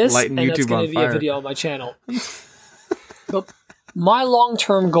clip this, Lighting and that's YouTube gonna on be fire. a video on my channel. But my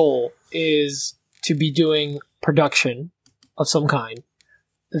long-term goal is to be doing production of some kind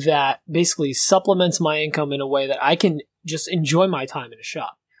that basically supplements my income in a way that I can just enjoy my time in a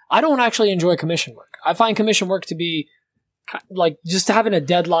shop. I don't actually enjoy commission work. I find commission work to be like just having a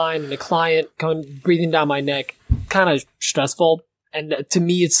deadline and a client coming breathing down my neck, kind of stressful. And to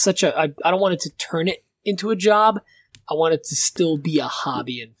me, it's such a, I don't want it to turn it into a job. I want it to still be a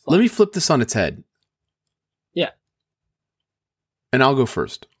hobby and fun. Let me flip this on its head. Yeah. And I'll go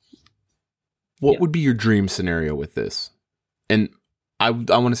first. What Yeah. would be your dream scenario with this? And I'm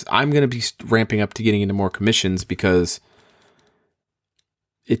going to be ramping up to getting into more commissions because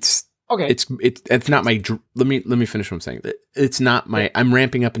it's Okay. it's not my, let me finish what I'm saying. It's not my, I'm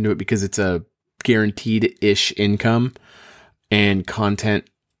ramping up into it because it's a guaranteed-ish income. And content,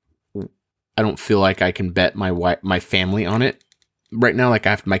 I don't feel like I can bet my family on it right now. Like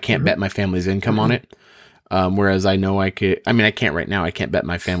I can't bet my family's income on it. Whereas I know I could. I mean, I can't right now. I can't bet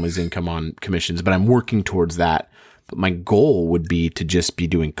my family's income on commissions, but I'm working towards that. But my goal would be to just be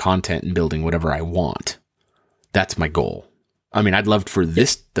doing content and building whatever I want. That's my goal. I mean, I'd love for the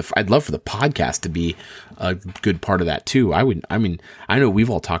podcast to be a good part of that too. I know we've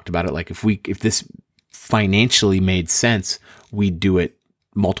all talked about it. Like if this financially made sense, we'd do it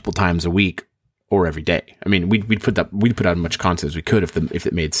multiple times a week or every day. I mean, we'd put out as much content as we could if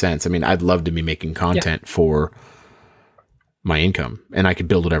it made sense. I mean, I'd love to be making content for my income, and I could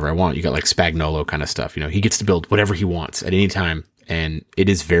build whatever I want. You got like Spagnolo kind of stuff. He gets to build whatever he wants at any time, and it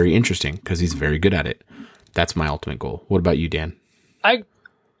is very interesting because he's very good at it. That's my ultimate goal. What about you, Dan?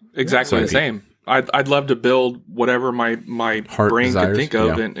 Exactly the same. I'd love to build whatever my Heart brain desires, could think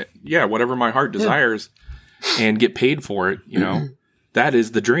of, yeah. and whatever my heart desires, and get paid for it. That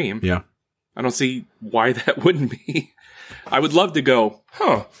is the dream. Yeah, I don't see why that wouldn't be. I would love to go,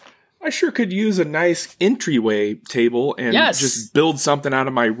 I sure could use a nice entryway table and just build something out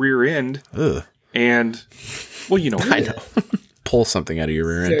of my rear end. Ugh. And, well, I know. Pull something out of your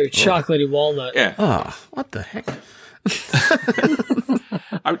rear end. Very chocolatey walnut. Yeah. Oh, what the heck?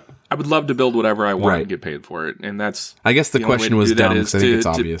 I would love to build whatever I want Right. and get paid for it. And that's, I guess the only way question to was do that dumb is because I think it's to-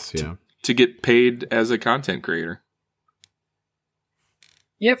 obvious. Yeah. to get paid as a content creator.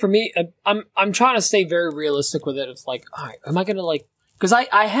 Yeah, for me, I'm trying to stay very realistic with it. It's like, all right, am I going to because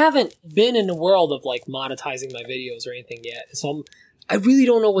I haven't been in the world of monetizing my videos or anything yet. So I really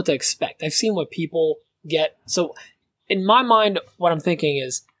don't know what to expect. I've seen what people get. So in my mind, what I'm thinking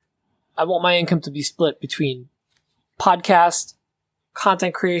is I want my income to be split between podcast,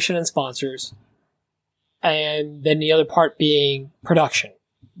 content creation, and sponsors. And then the other part being production,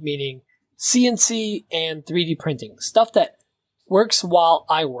 meaning CNC and 3D printing. Stuff that works while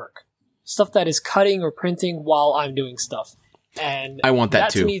I work. Stuff that is cutting or printing while I'm doing stuff. And I want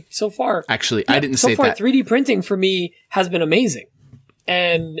that too. To me, so far, Actually, I didn't say so far, that. 3D printing for me has been amazing.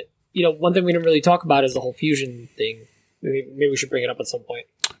 And, one thing we didn't really talk about is the whole fusion thing. Maybe we should bring it up at some point.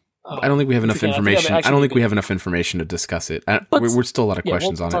 I don't think we have enough Again, I think information. that'd I don't actually think we have enough information to discuss it. But- We're still a lot of yeah,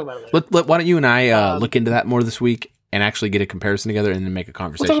 questions we'll on talk it. about it later. Why don't you and I look into that more this week and actually get a comparison together and then make a We'll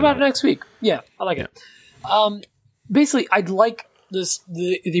conversation? talk about it next week. Yeah, I like it. Basically, I'd like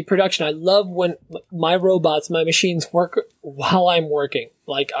the production. I love when my robots, my machines work while I'm working.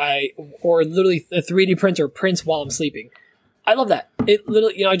 Or literally a 3D printer prints while I'm sleeping. I love that. It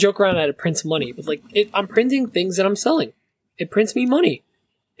literally, I joke around that it prints money, but I'm printing things that I'm selling. It prints me money.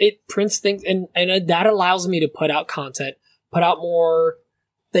 it prints things, and that allows me to put out content, put out more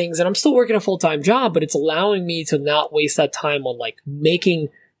things, and I'm still working a full-time job, but it's allowing me to not waste that time on like making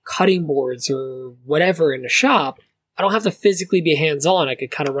cutting boards or whatever in the shop. I don't have to physically be hands-on. I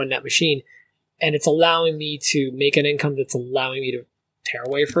could kind of run that machine, and it's allowing me to make an income that's allowing me to tear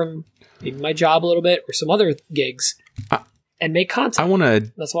away from maybe my job a little bit or some other gigs and make content.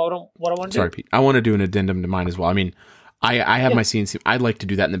 That's what I want to do. Sorry, Pete. I want to do an addendum to mine as well. I mean, I have my CNC. I'd like to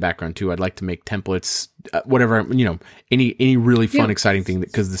do that in the background too. I'd like to make templates, whatever, any really fun, exciting thing,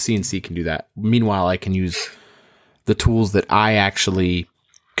 because the CNC can do that. Meanwhile, I can use the tools that I actually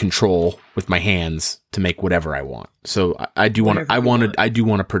control with my hands to make whatever I want. So I do want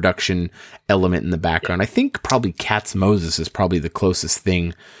a production element in the background. I think probably Katz Moses is probably the closest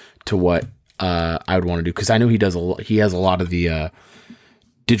thing to what I would want to do, because I know he has a lot of the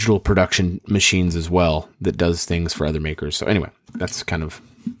digital production machines as well that does things for other makers. So anyway, that's kind of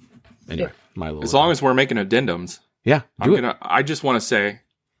my little. As long as we're making addendums, I just want to say,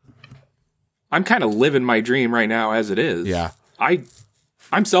 I'm kind of living my dream right now as it is. Yeah,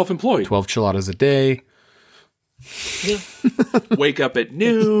 I'm self-employed. 12 chiladas a day. Wake up at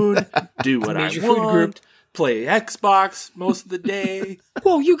noon, do what I want, play Xbox most of the day.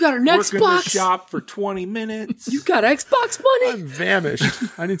 Whoa, you got an Xbox? Work in the shop for 20 minutes. You got Xbox money? I'm famished.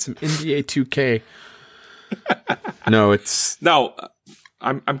 I need some NBA 2K.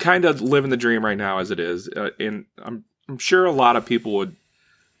 I'm kind of living the dream right now as it is, and I'm sure a lot of people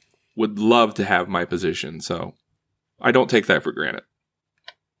would love to have my position. So I don't take that for granted.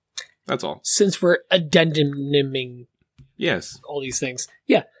 That's all. Since we're addenduming all these things.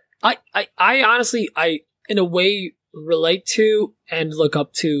 Yeah. I honestly, in a way relate to and look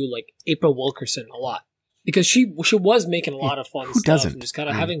up to like April Wilkerson a lot, because she was making a lot of fun stuff. Doesn't? And just kind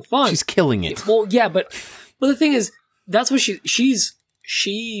of having fun. She's killing it. Well, yeah, but the thing is, that's what she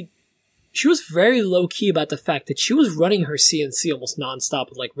was very low key about the fact that she was running her CNC almost nonstop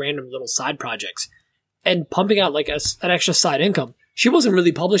with like random little side projects and pumping out like an extra side income. She wasn't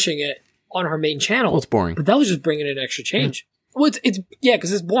really publishing it on her main channel. Well, it's boring. But that was just bringing in extra change. Yeah. Well, it's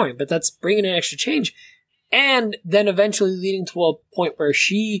because it's boring, but that's bringing in extra change. And then eventually leading to a point where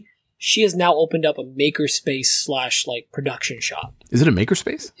she has now opened up a makerspace / like production shop. Is it a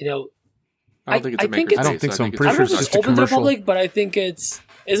makerspace? I don't think it's a makerspace. I don't think so. I'm I pretty don't sure know it's if just a open to the commercial. public, but I think is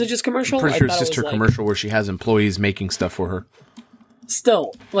it just commercial? I'm pretty sure it's just her like, commercial where she has employees making stuff for her.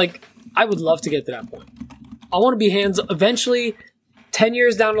 Still, like, I would love to get to that point. I want to be eventually, 10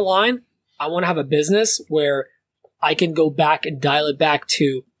 years down the line, I want to have a business where I can go back and dial it back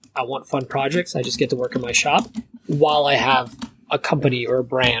to, I want fun projects. I just get to work in my shop while I have a company or a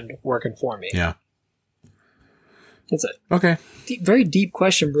brand working for me. Yeah. That's it. Okay. Very deep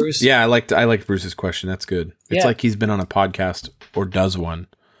question, Bruce. Yeah, I liked Bruce's question. That's good. It's Yeah. like he's been on a podcast or does one.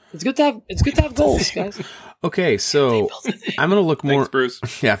 It's good to have goals, guys. Okay, so I'm going to look more. Thanks,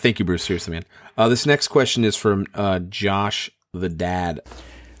 Bruce. Yeah, thank you, Bruce. Seriously, man. This next question is from Josh the Dad.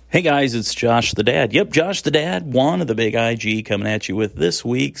 Hey guys, it's Josh the Dad. Yep, Josh the Dad, one of the big IG, coming at you with this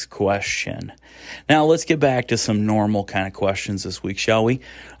week's question. Now, let's get back to some normal kind of questions this week, shall we?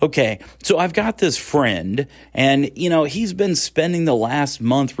 Okay, so I've got this friend, and, he's been spending the last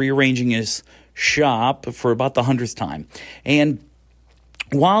month rearranging his shop for about the 100th time. And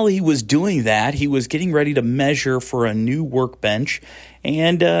while he was doing that, he was getting ready to measure for a new workbench,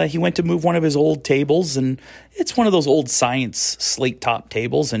 and he went to move one of his old tables, and it's one of those old science slate top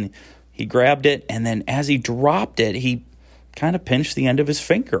tables, and he grabbed it, and then as he dropped it, he kind of pinched the end of his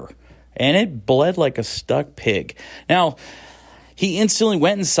finger, and it bled like a stuck pig. Now, he instantly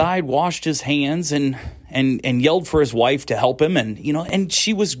went inside, washed his hands, and yelled for his wife to help him, and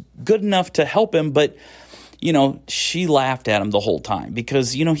she was good enough to help him, but she laughed at him the whole time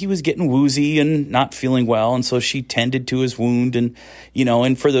because, he was getting woozy and not feeling well. And so she tended to his wound and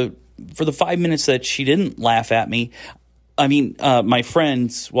for the 5 minutes that she didn't laugh at me, my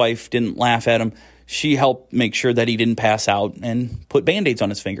friend's wife didn't laugh at him. She helped make sure that he didn't pass out and put Band-Aids on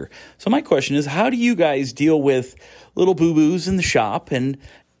his finger. So my question is, how do you guys deal with little boo-boos in the shop? And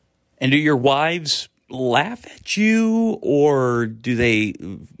do your wives laugh at you, or do they,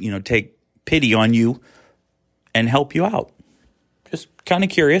 take pity on you and help you out? Just kind of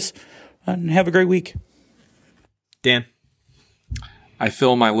curious. And have a great week. Dan. I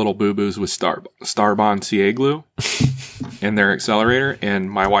fill my little boo-boos with Starbond CA glue in their accelerator, and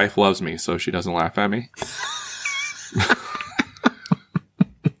my wife loves me, so she doesn't laugh at me.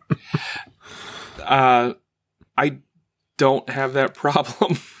 I don't have that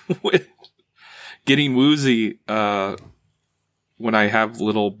problem with getting woozy when I have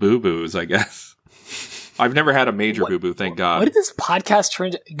little boo-boos, I guess. I've never had a major boo-boo, thank God. What did this podcast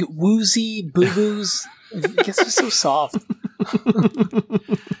turn to? Woozy boo-boos? I guess it's so soft.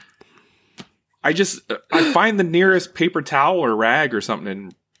 I find the nearest paper towel or rag or something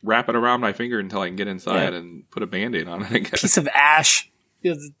and wrap it around my finger until I can get inside and put a Band-Aid on it, I guess. Piece of ash.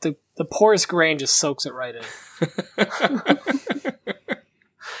 You know, the porous grain just soaks it right in.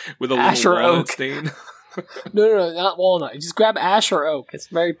 With a ash little or walnut oak stain. No, not walnut. Just grab ash or oak. It's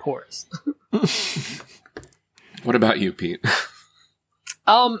very porous. What about you, Pete?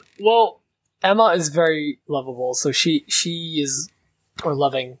 Well, Emma is very lovable, so she is, or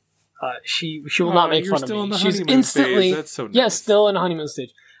loving. She will not make fun of me. She's instantly That's so nice. Yes, still in the honeymoon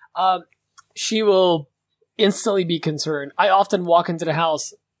stage. She will instantly be concerned. I often walk into the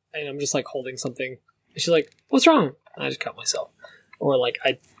house and I'm just like holding something. And she's like, "What's wrong?" And I just cut myself, or like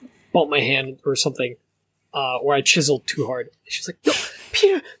I bump my hand or something, or I chiseled too hard. She's like, "No,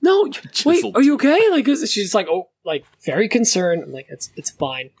 Peter, no, wait, are you okay?" Like she's like, "Oh, like very concerned." I'm like, "It's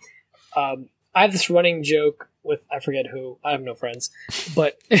fine." I have this running joke with I forget who. I have no friends,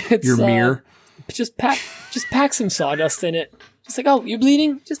 but it's Your mirror. Just pack some sawdust in it. Just like, "Oh, you're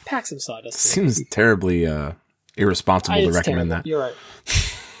bleeding? Just pack some sawdust." Seems terribly irresponsible to recommend that. You're right.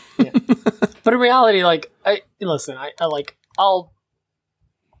 Yeah. But in reality, like, I'll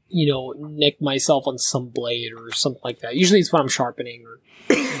nick myself on some blade or something like that. Usually it's when I'm sharpening or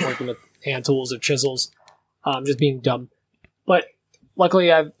working with hand tools or chisels. Just being dumb. But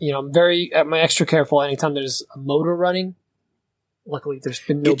luckily I'm very extra careful anytime there's a motor running. Luckily there's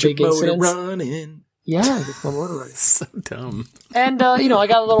been no big incidents. Running. Yeah, get my motor running. So dumb. And I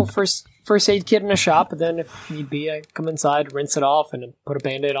got a little first aid kit in the shop, and then if need be, I come inside, rinse it off, and then put a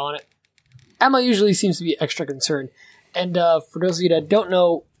Band-Aid on it. Emma usually seems to be extra concerned. And for those of you that don't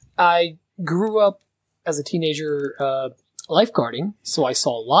know, I grew up as a teenager lifeguarding, so I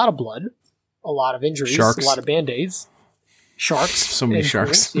saw a lot of blood, a lot of injuries, Sharks. a lot of Band-Aids. Sharks. So many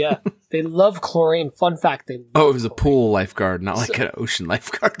sharks. Yeah. They love chlorine. Fun fact, they Oh, it was a pool lifeguard, not like an ocean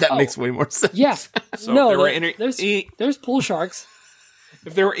lifeguard. That makes way more sense. Yeah. So no, if there were there's pool sharks.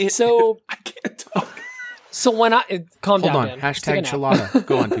 if there were So I can't talk. So when calm Hold down, on. Dan. Hashtag Take a nap. Chelada.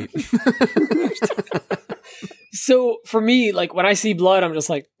 Go on, Pete. So for me, like when I see blood, I'm just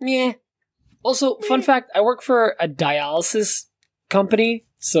like, meh. Also, fun fact, I work for a dialysis company,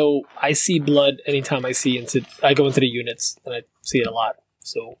 so I see blood anytime I go into the units, and I see it a lot.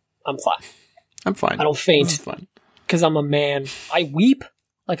 So I'm fine. I'm fine. I don't faint. I'm fine. Because I'm a man. I weep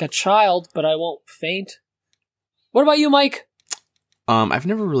like a child, but I won't faint. What about you, Mike? I've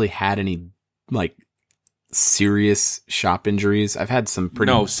never really had any like serious shop injuries. I've had some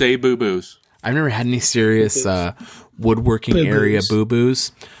pretty. No, say boo-boos. I've never had any serious woodworking Boo-boos. area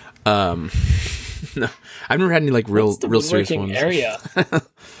boo-boos. No, I've never had any like real serious woodworking ones. area?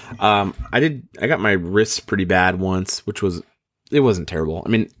 I got my wrist pretty bad once, which it wasn't terrible. I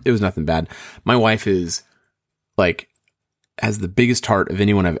mean, it was nothing bad. My wife is like has the biggest heart of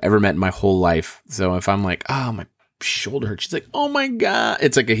anyone I've ever met in my whole life. So if I'm like, oh, my shoulder hurts, she's like, oh my God.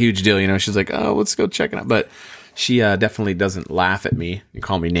 It's like a huge deal, She's like, oh, let's go check it out. But she definitely doesn't laugh at me and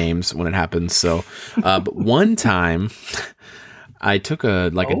call me names when it happens. So, but one time I took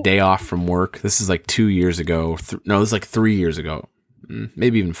a day off from work. This is like 2 years ago. No, this is like 3 years ago.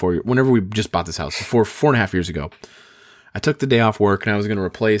 Maybe even 4 years. Whenever we just bought this house, 4.5 years ago. I took the day off work and I was going to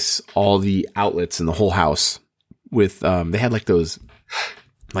replace all the outlets in the whole house with, they had like those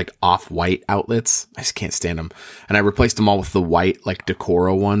like off-white outlets. I just can't stand them. And I replaced them all with the white, like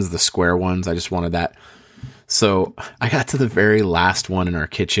Decoro ones, the square ones. I just wanted that. So I got to the very last one in our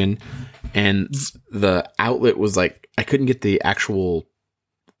kitchen and the outlet was like, I couldn't get the actual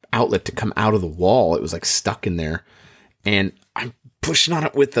outlet to come out of the wall. It was like stuck in there. And I'm pushing on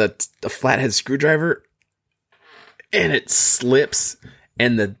it with a flathead screwdriver and it slips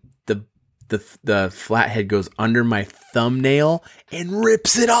and the flathead goes under my thumbnail and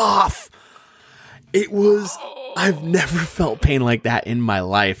rips it off. I've never felt pain like that in my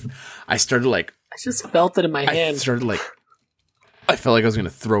life. I started like, I just felt it in my hand. I felt like I was going to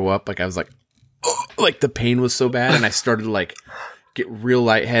throw up. Like I was like, oh, like the pain was so bad. And I started to like get real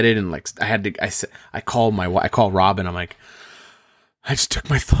lightheaded. And like, I called Robin. I'm like, I just took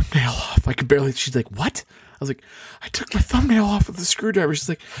my thumbnail off. I could barely, she's like, what? I was like, I took my thumbnail off with the screwdriver. She's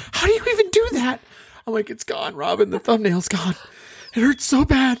like, how do you even do that? I'm like, it's gone, Robin. The thumbnail's gone. It hurts so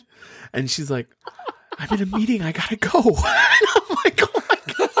bad. And she's like, I'm in a meeting. I gotta go. And I'm like, oh my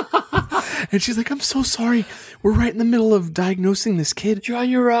God. And she's like, I'm so sorry. We're right in the middle of diagnosing this kid. You're on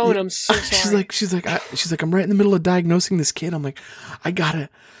your own. I'm so sorry. She's like, I'm right in the middle of diagnosing this kid. I'm like, I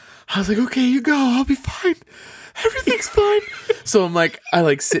was like, okay, you go. I'll be fine. everything's fine. So I'm like, I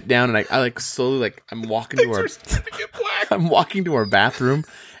like sit down and I like slowly like I'm walking to our I'm walking to our bathroom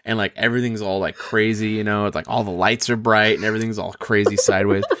and like everything's all like crazy, you know, it's like all the lights are bright and everything's all crazy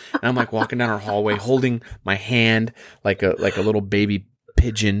sideways. And I'm like walking down our hallway holding my hand like a little baby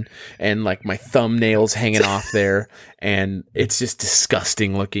pigeon and like my thumbnails hanging off there, and it's just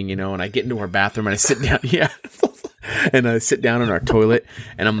disgusting looking, you know. And I get into our bathroom and I sit down, and I sit down on our toilet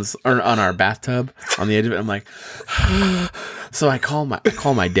and or on our bathtub on the edge of it. I'm like, so I call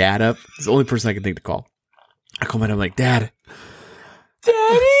my dad up. It's the only person I can think to call. I call my dad. I'm like, Daddy.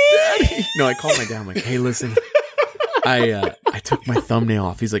 No, I call my dad. I'm like, hey, listen. I took my thumbnail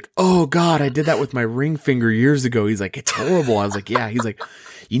off. He's like, oh God, I did that with my ring finger years ago. He's like, it's horrible. I was like, yeah. He's like,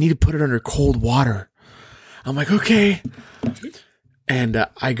 you need to put it under cold water. I'm like, okay. And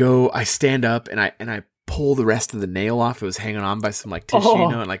I stand up and I pull the rest of the nail off. It was hanging on by some like tissue, you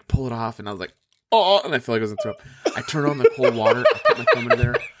know, and like pull it off. And I was like, oh, and I feel like I was gonna throw up. I turn on the cold water. I put my thumb in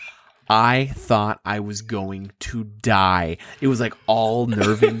there. I thought I was going to die. It was like all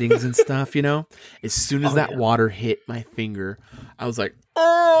nerve endings and stuff, you know? As soon as that water hit my finger, I was like,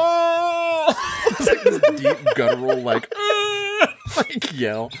 oh! It was like this deep guttural, like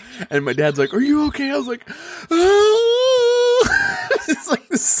yell. And my dad's like, are you okay? I was like, oh! It's like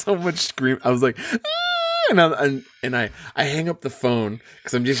there's so much scream. I was like, and I hang up the phone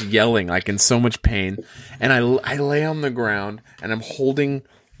because I'm just yelling, like in so much pain. And I lay on the ground and I'm holding,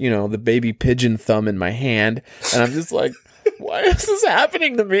 you know, the baby pigeon thumb in my hand, and I'm just like, why is this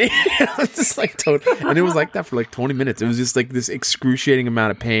happening to me? I'm just like, and it was like that for like 20 minutes. It was just like this excruciating amount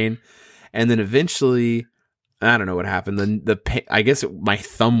of pain, and then eventually, I don't know what happened. Then the pain, I guess my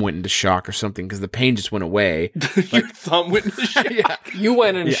thumb went into shock or something because the pain just went away. Your thumb went into shock. Yeah. You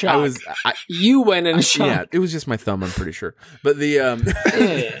went into shock. You went into shock. Yeah, it was just my thumb. I'm pretty sure, but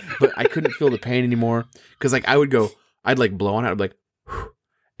but I couldn't feel the pain anymore because like I'd like blow on it. I'd be like.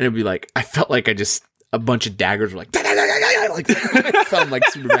 And it'd be like, I felt like a bunch of daggers were like, like my thumb like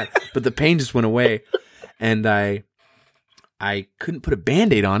super bad. But the pain just went away. And I couldn't put a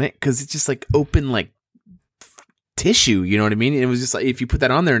Band-Aid on it because it's just like open like tissue, you know what I mean? And it was just like, if you put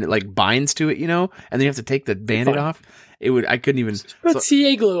that on there and it like binds to it, you know, and then you have to take the Band-Aid off, I couldn't even. Put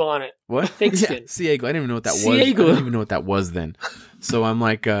CA glue on it. What? Fake skin. Yeah, CA glue. I didn't even know what that was. CA glue. I didn't even know what that was then. So I'm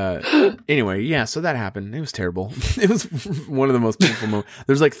like, anyway, yeah, so that happened. It was terrible. It was one of the most painful moments.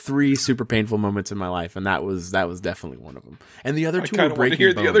 There's like 3 super painful moments in my life, and that was definitely one of them. And the other 2 were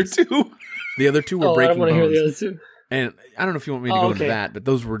breaking bones. The other 2. The other 2 were breaking bones. I don't want to hear the other 2. And I don't know if you want me to go into that, but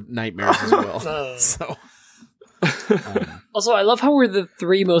those were nightmares as well. So. Also, I love how we're the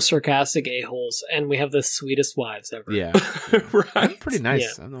 3 most sarcastic a-holes, and we have the sweetest wives ever. Yeah. Right. Pretty nice.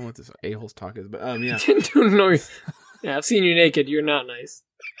 Yeah. I don't know what this a-holes talk is, but yeah. No. Yeah, I've seen you naked. You're not nice.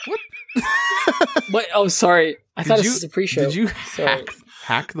 What? Wait, oh, sorry. I thought this was a pre-show. Did you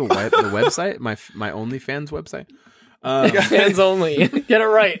hack the website? My OnlyFans website? Fans only. Get it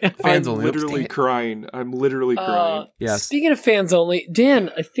right. Fans I'm only. literally crying. I'm literally crying. Yes. Speaking of fans only,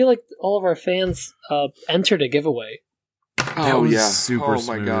 Dan, I feel like all of our fans entered a giveaway. That was yeah. super Oh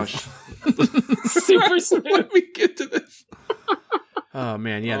my smooth. gosh. Super smooth. Let me get to this. Oh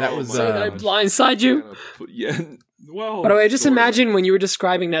man, yeah, that was. my Sorry that I blindsided you. Yeah. Well. By the way, just sort of. imagine when you were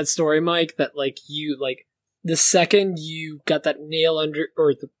describing that story, Mike, that like you the second you got that nail under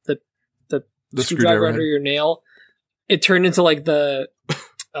or the screwdriver under your nail, it turned into like the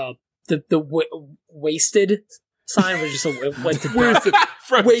wasted sign was just went to Wasted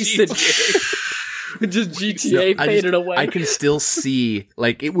from wasted. GTA. Just GTA faded away. I can still see,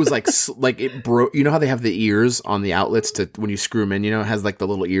 like, it was like it broke. You know how they have the ears on the outlets to when you screw them in, you know, it has like the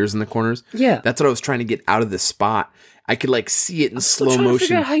little ears in the corners. Yeah. That's what I was trying to get out of the spot. I could like see it in slow trying to motion.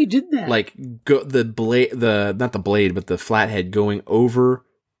 figure out how you did that. Like go the blade, not the blade, but the flathead going over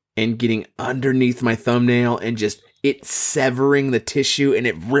and getting underneath my thumbnail and just it severing the tissue and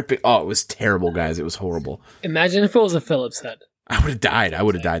it ripping. Oh, it was terrible, guys. It was horrible. Imagine if it was a Phillips head. I would have died. I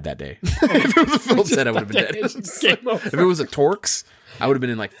would have died that day. If it was a Phillips head, I would have been dead. If it was a Torx, I would have been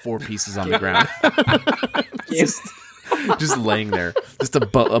in like 4 pieces on the ground. just laying there. Just a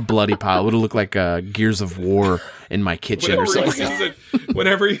bloody pile. It would have looked like Gears of War in my kitchen or something.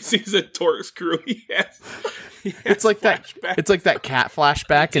 Whenever he sees a Torx screw, he has it's like flashback. that. It's like that cat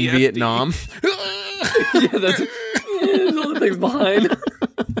flashback in Vietnam. Yeah, there's all the things behind.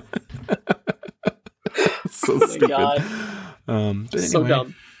 So Oh stupid. my God. But So anyway,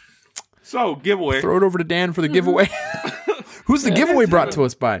 dumb. So, giveaway. throw it over to Dan for the giveaway. Who's the giveaway brought to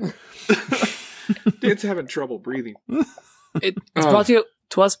us by? Dan's having trouble breathing. It's brought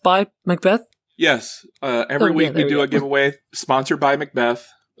to us by Macbeth. Yes. Every week we do a giveaway sponsored by Macbeth.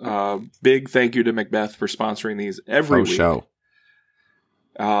 Big thank you to Macbeth for sponsoring these every week. Show.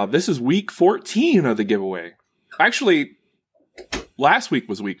 This is week 14 of the giveaway. Actually, last week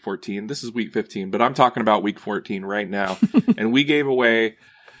was week 14. This is week 15, but I'm talking about week 14 right now. And we gave away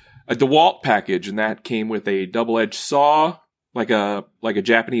a DeWalt package, and that came with a double-edged saw, like a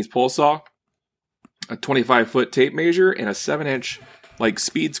Japanese pole saw, a 25-foot tape measure, and a 7-inch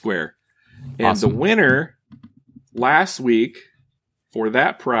speed square. And Awesome. The winner last week for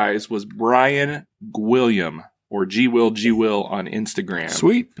that prize was Brian Gwilliam, or G-Will on Instagram.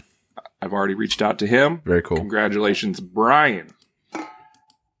 Sweet. I've already reached out to him. Very cool. Congratulations, Brian.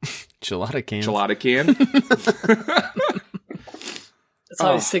 Chilada can. Chilada can. That's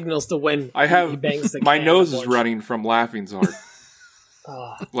how he signals to win. I He have bangs the my can nose is on board. running from laughing so hard.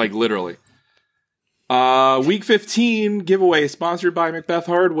 Ah. Literally. Week 15 giveaway sponsored by Macbeth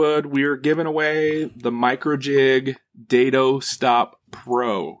Hardwood. We're giving away the Microjig Dado Stop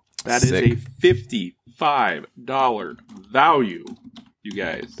Pro. That Sick. is a $55 value, you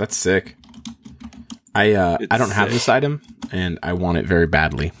guys. That's sick. I don't have sick. this item, and I want it very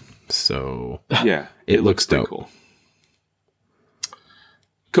badly. So Yeah, it looks pretty dope. cool.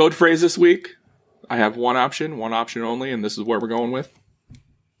 Code phrase this week. I have one option only, and this is where we're going with.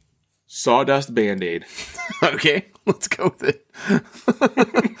 Sawdust Band-Aid. Okay, let's go with it.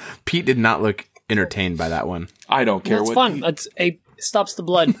 Pete did not look entertained by that one. I don't care That's what. fun. It stops the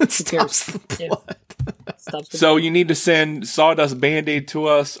blood. Who cares? Stops the Yeah. blood. Stops the So you need to send Sawdust Band-Aid to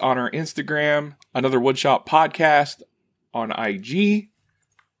us on our Instagram, Another Woodshop Podcast on IG,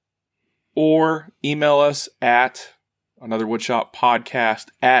 or email us at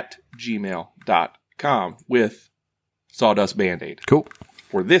anotherwoodshoppodcast@gmail.com with Sawdust Band-Aid Cool.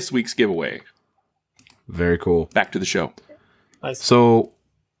 for this week's giveaway. Very cool. Back to the show. Nice. So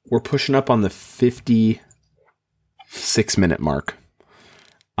we're pushing up on the 56-minute mark.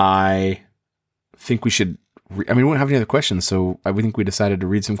 I think we should. We don't have any other questions, so I think we decided to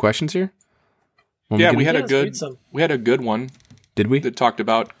read some questions here. Yeah, we had Let's read some. a good one Did we? that talked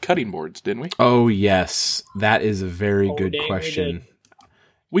about cutting boards, didn't we? Oh yes, that is a very Oh, good dang, we question. did.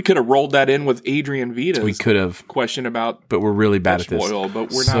 We could have rolled that in with Adrian Vita's We could have, question about but we're really bad at vegetable this. oil,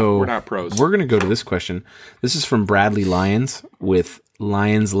 but So, we're not pros. We're going to go to this question. This is from Bradley Lyons with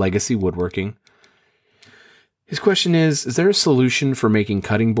Lyons Legacy Woodworking. His question is there a solution for making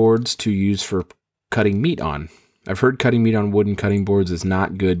cutting boards to use for cutting meat on? I've heard cutting meat on wooden cutting boards is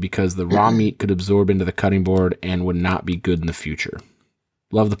not good because the raw meat could absorb into the cutting board and would not be good in the future.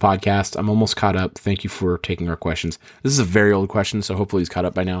 Love the podcast. I'm almost caught up. Thank you for taking our questions. This is a very old question, so hopefully he's caught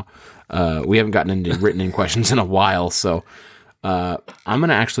up by now. We haven't gotten into written in questions in a while, so I'm going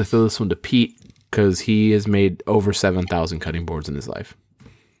to actually throw this one to Pete because he has made over 7,000 cutting boards in his life.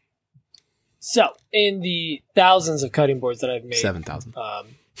 So, in the thousands of cutting boards that I've made, 7,000.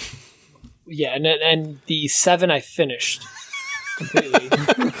 yeah, and the 7 I finished completely.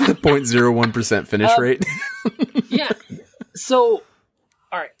 0.01% finish rate. Yeah. So,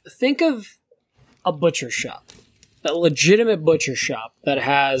 all right, think of a butcher shop, a legitimate butcher shop that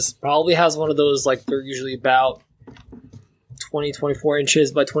probably has one of those, they're usually about 24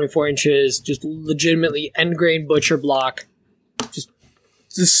 inches by 24 inches, just legitimately end grain butcher block, just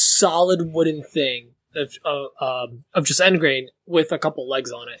solid wooden thing of just end grain with a couple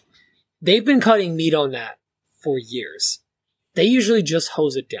legs on it. They've been cutting meat on that for years. They usually just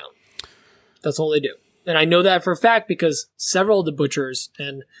hose it down. That's all they do. And I know that for a fact because several of the butchers,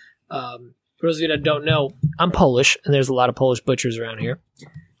 and for those of you that don't know, I'm Polish, and there's a lot of Polish butchers around here.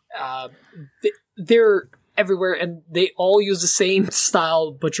 They're everywhere, and they all use the same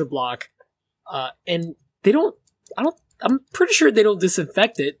style butcher block. And I'm pretty sure they don't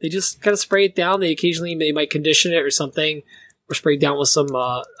disinfect it. They just kind of spray it down. They might condition it or something, or spray it down with some.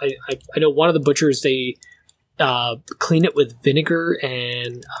 I know one of the butchers, they clean it with vinegar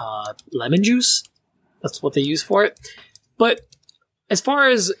and lemon juice. That's what they use for it. But as far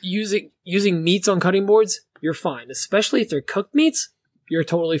as using meats on cutting boards, you're fine. Especially if they're cooked meats, you're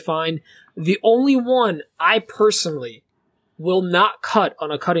totally fine. The only one I personally will not cut on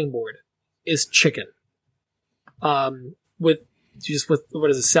a cutting board is chicken. With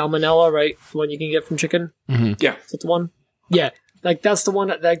what is it, salmonella, right? The one you can get from chicken. Mm-hmm. Yeah. Is that the one? Yeah. That's the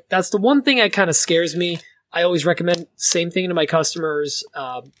one. That's the one thing that kind of scares me. I always recommend same thing to my customers,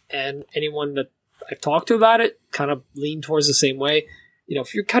 and anyone that I've talked to about it, kind of lean towards the same way.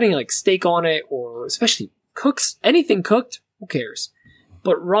 If you're cutting steak on it, or especially anything cooked, who cares?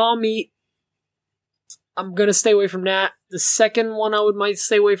 But raw meat, I'm gonna stay away from that. The second one I might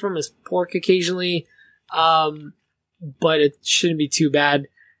stay away from is pork occasionally, but it shouldn't be too bad.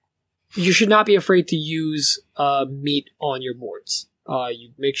 You should not be afraid to use meat on your boards.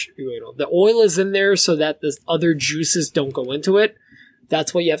 You make sure the oil is in there so that the other juices don't go into it.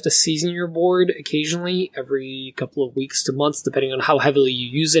 That's why you have to season your board occasionally, every couple of weeks to months, depending on how heavily you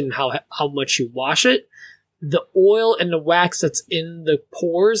use it and how much you wash it. The oil and the wax that's in the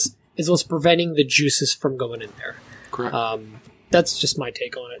pores is what's preventing the juices from going in there. Correct. That's just my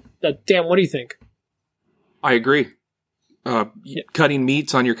take on it. Dan, what do you think? I agree. Cutting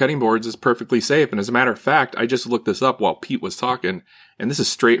meats on your cutting boards is perfectly safe. And as a matter of fact, I just looked this up while Pete was talking, and this is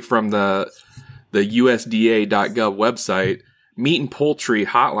straight from the USDA.gov website. Meat and Poultry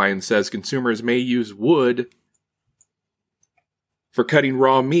Hotline says consumers may use wood for cutting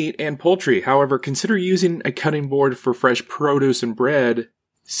raw meat and poultry. However, consider using a cutting board for fresh produce and bread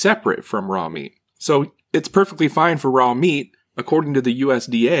separate from raw meat. So it's perfectly fine for raw meat, according to the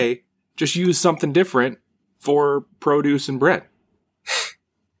USDA. Just use something different for produce and bread.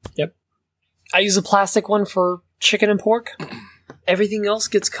 Yep. I use a plastic one for chicken and pork. Everything else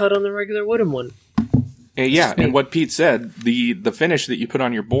gets cut on the regular wooden one. And what Pete said, the finish that you put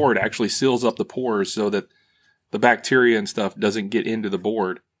on your board actually seals up the pores so that the bacteria and stuff doesn't get into the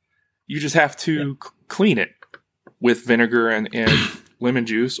board. You just have to clean it with vinegar and lemon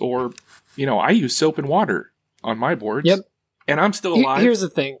juice, or, I use soap and water on my boards. Yep. And I'm still alive. Here's the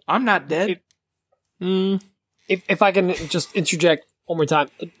thing. I'm not dead. If I can just interject one more time,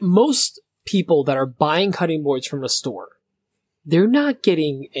 most people that are buying cutting boards from the store, they're not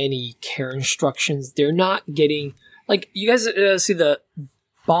getting any care instructions. They're not getting, you guys see the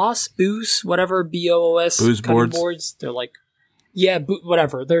Boost, whatever, BOOS Boost cutting boards. boards. They're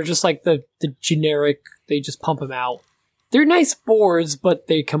whatever. They're just like the generic. They just pump them out. They're nice boards, but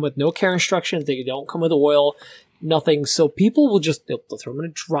they come with no care instructions. They don't come with oil, nothing. So people will just they'll throw them in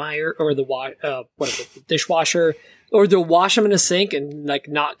a dryer or the dishwasher, or they'll wash them in a sink and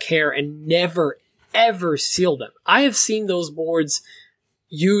not care and never ever seal them. I have seen those boards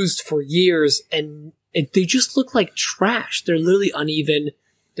used for years, and they just look like trash. They're literally uneven.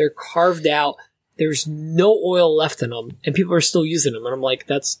 They're carved out. There's no oil left in them, and people are still using them. And I'm like,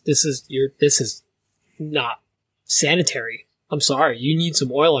 this is not sanitary. I'm sorry. You need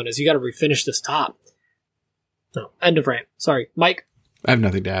some oil on this. You got to refinish this top. No, end of rant. Sorry, Mike. I have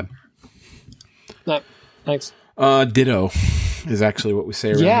nothing to add. No, thanks. Ditto is actually what we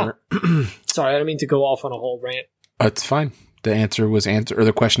say around here. Sorry, I didn't mean to go off on a whole rant. It's fine. The answer was answered, or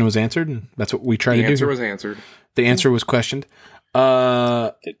the question was answered, and that's what we try to do. The answer was answered. The answer was questioned.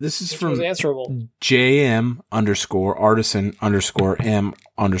 This is from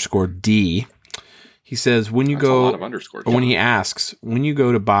JM_artisan_M_D. He says, when you That's a go, lot of underscores. when he asks, when you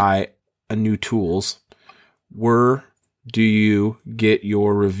go to buy a new tools, where do you get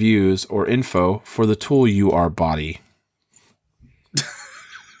your reviews or info for the tool you are body?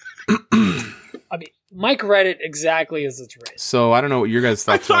 I mean, Mike read it exactly as it's written. So I don't know what your guys'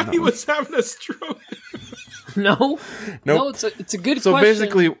 I thoughts are. thought he was having a stroke. No, Nope. no, it's a good So question.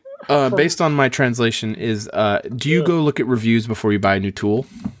 basically, based on my translation, is do you go look at reviews before you buy a new tool,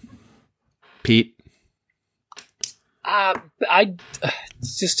 Pete? I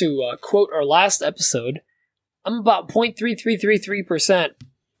just to quote our last episode, I'm about 0.3333%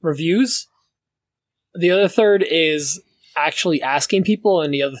 reviews. The other third is actually asking people,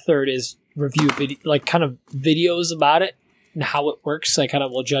 and the other third is review kind of videos about it and how it works. I kind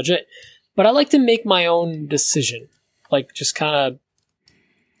of will judge it, but I like to make my own decision. Just kind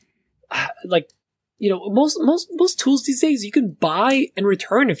of most tools these days you can buy and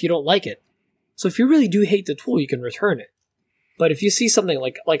return if you don't like it. So if you really do hate the tool, you can return it. But if you see something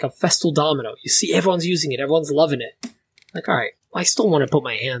like a Festool Domino, you see everyone's using it, everyone's loving it. All right, I still want to put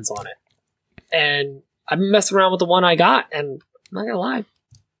my hands on it. And I've been messing around with the one I got, and I'm not gonna lie,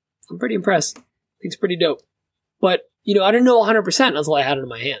 I'm pretty impressed. I think it's pretty dope. But, I didn't know 100% until I had it in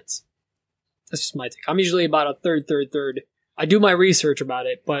my hands. That's just my take. I'm usually about a third. I do my research about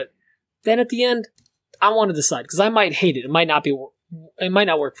it, but then at the end, I want to decide, because I might hate it. It might not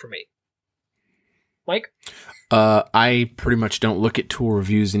work for me. Mike? I pretty much don't look at tool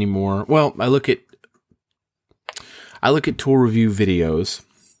reviews anymore. Well, I look at tool review videos,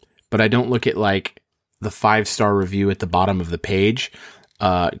 but I don't look at the 5-star review at the bottom of the page.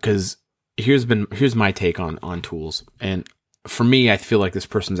 Because here's my take on tools. And for me, I feel like this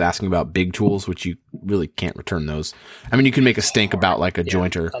person's asking about big tools, which you really can't return those. I mean, you can make a stink about a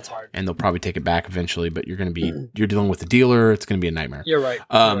jointer, that's hard. and they'll probably take it back eventually, but you're dealing with the dealer. It's going to be a nightmare. You're right.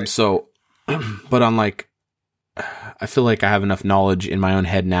 So, but on I feel like I have enough knowledge in my own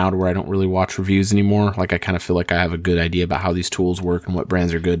head now to where I don't really watch reviews anymore. I kind of feel like I have a good idea about how these tools work and what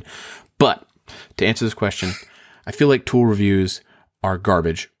brands are good. But to answer this question, I feel like tool reviews are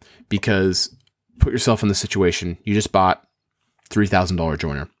garbage, because put yourself in the situation. You just bought $3,000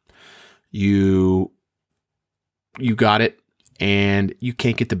 joiner. You got it, and you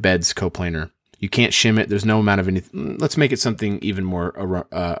can't get the beds coplanar. You can't shim it. There's no amount of anything. Let's make it something even more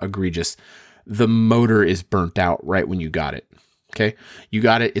egregious. The motor is burnt out right when you got it. Okay. You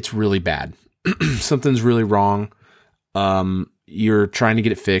got it. It's really bad. Something's really wrong. You're trying to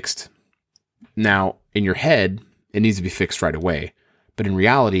get it fixed. Now, in your head, it needs to be fixed right away. But in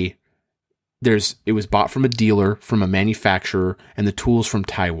reality, it was bought from a dealer, from a manufacturer, and the tools from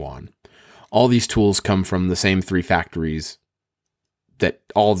Taiwan. All these tools come from the same 3 factories.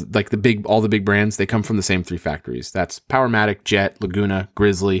 All the big brands, they come from the same 3 factories. That's Powermatic, Jet, Laguna,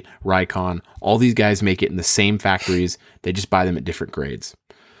 Grizzly, Rikon. All these guys make it in the same factories. They just buy them at different grades.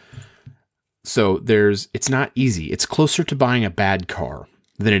 So it's not easy. It's closer to buying a bad car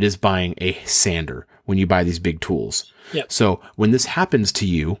than it is buying a sander when you buy these big tools. Yep. So when this happens to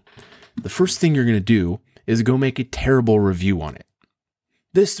you, the first thing you're going to do is go make a terrible review on it.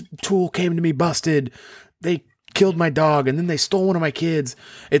 This tool came to me busted. They killed my dog, and then they stole one of my kids.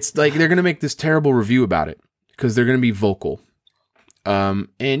 It's like they're going to make this terrible review about it because they're going to be vocal. And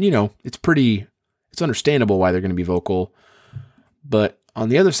it's understandable why they're going to be vocal. But on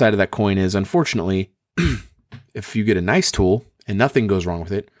the other side of that coin is, unfortunately, if you get a nice tool and nothing goes wrong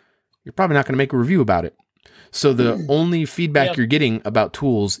with it, you're probably not going to make a review about it. So the only feedback you're getting about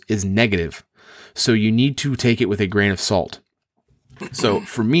tools is negative. So you need to take it with a grain of salt. So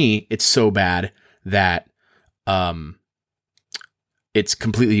for me, it's so bad that it's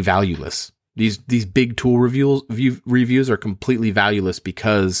completely valueless. These big tool reviews are completely valueless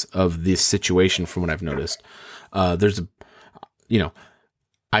because of this situation. From what I've noticed, I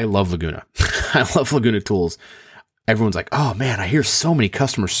love Laguna. I love Laguna tools. Everyone's like, oh man, I hear so many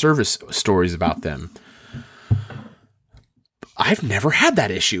customer service stories about them. I've never had that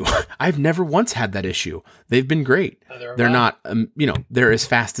issue. I've never once had that issue. They've been great. They're not, they're as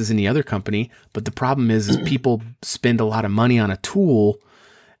fast as any other company, but the problem is people spend a lot of money on a tool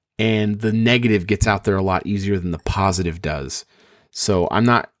and the negative gets out there a lot easier than the positive does. So I'm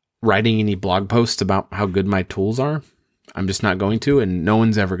not writing any blog posts about how good my tools are. I'm just not going to, and no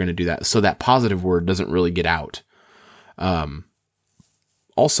one's ever going to do that. So that positive word doesn't really get out.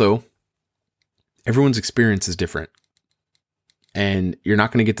 Also, everyone's experience is different. And you're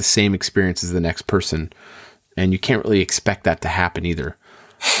not going to get the same experience as the next person. And you can't really expect that to happen either.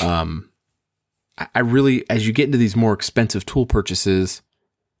 I really, as you get into these more expensive tool purchases,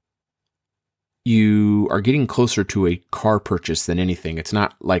 you are getting closer to a car purchase than anything. It's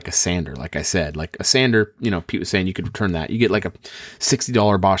not like a sander, like I said. Like a sander, Pete was saying you could return that. You get like a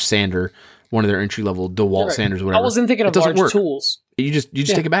 $60 Bosch sander, one of their entry-level DeWalt sanders or whatever. I wasn't thinking of large tools. You just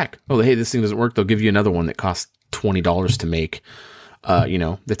take it back. Oh, hey, this thing doesn't work. They'll give you another one that costs $20 to make.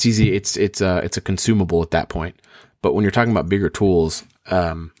 That's easy. It's a consumable at that point. But when you're talking about bigger tools,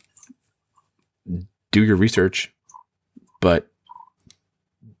 do your research. But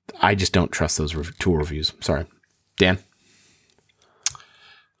I just don't trust those tool reviews. Sorry, Dan.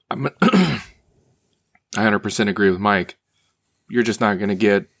 I 100% agree with Mike. You're just not going to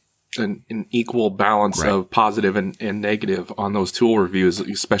get an equal balance of positive and negative on those tool reviews,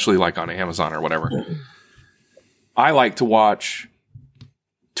 especially like on Amazon or whatever. I like to watch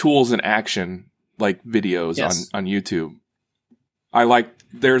tools in action, like videos on YouTube. I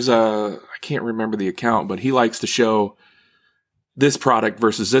can't remember the account, but he likes to show this product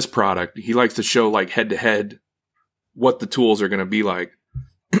versus this product. He likes to show like head to head what the tools are going to be like.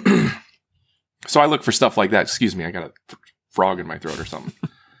 So I look for stuff like that. Excuse me, I got a frog in my throat or something.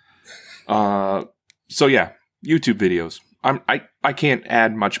 So yeah, YouTube videos. I can't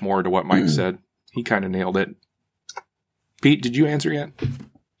add much more to what Mike said. He kind of nailed it. Pete, did you answer yet?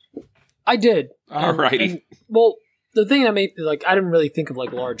 I did. Alrighty. Well, the thing that made I didn't really think of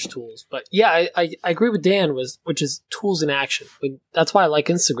like large tools, but yeah, I agree with Dan which is tools in action. That's why I like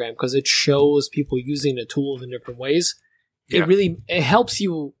Instagram, because it shows people using the tools in different ways. Yeah. It helps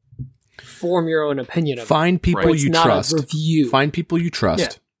you form your own opinion of Find it. people you trust. Review. Find people you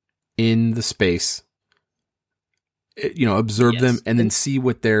trust in the space. Observe them and then see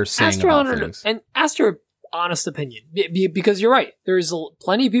what they're saying about things. And ask your honest opinion, because you're right. There's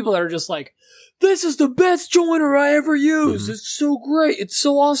plenty of people that are just like, this is the best joiner I ever used. Mm-hmm. It's so great. It's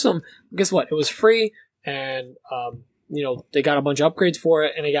so awesome. Guess what? It was free, and they got a bunch of upgrades for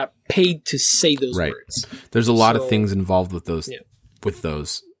it, and they got paid to say those words. There's a lot of things involved with those. Yeah. With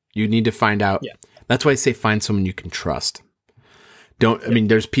those, you need to find out. Yeah. That's why I say find someone you can trust.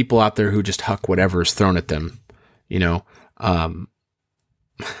 There's people out there who just huck whatever is thrown at them.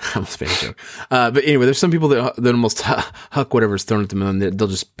 I almost made a joke. But anyway, there's some people that almost huck whatever's thrown at them, and then they'll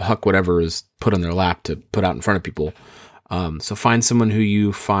just huck whatever is put on their lap to put out in front of people. So find someone who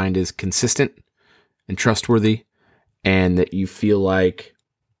you find is consistent and trustworthy, and that you feel like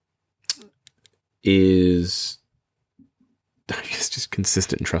is, I guess, just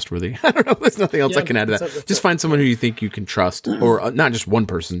consistent and trustworthy. I don't know. There's nothing else I can add to that. Just find someone who you think you can trust, or not just one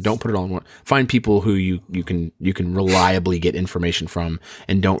person. Don't put it all in one. Find people who you can reliably get information from,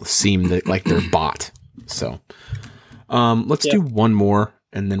 and don't seem like they're bought. So, let's do one more,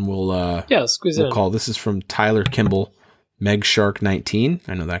 and then we'll squeeze it in. call. This is from Tyler Kimball, Meg Shark 19.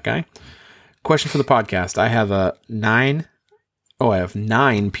 I know that guy. Question for the podcast. I have I have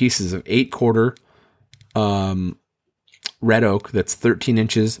 9 pieces of 8-quarter red oak that's 13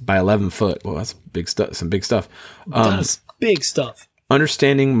 inches by 11 foot. Well, that's big stuff. Some big stuff. That's big stuff.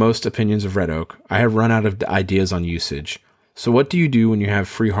 Understanding most opinions of red oak, I have run out of ideas on usage. So what do you do when you have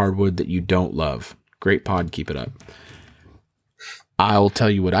free hardwood that you don't love? Great pod. Keep it up. I'll tell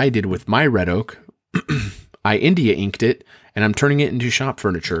you what I did with my red oak. I India inked it, and I'm turning it into shop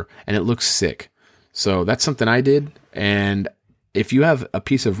furniture, and it looks sick. So that's something I did. And if you have a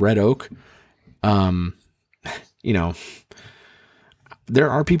piece of red oak, there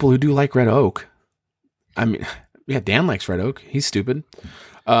are people who do like red oak. I mean, yeah, Dan likes red oak. He's stupid.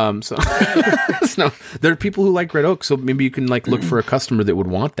 So there are people who like red oak. So maybe you can look for a customer that would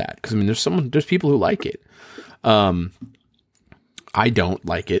want that. Cause I mean, there's people who like it. I don't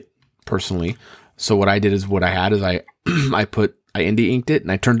like it personally. So what I did is I India inked it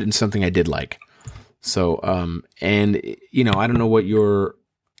and I turned it into something I did like. So, I don't know what your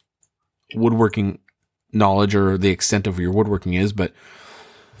woodworking knowledge or the extent of your woodworking is, but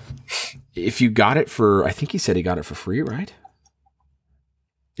if you got it I think he said he got it for free, right?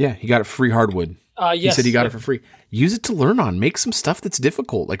 Yeah, he got it for free hardwood. Yes. He said he got it for free. Use it to learn on. Make some stuff that's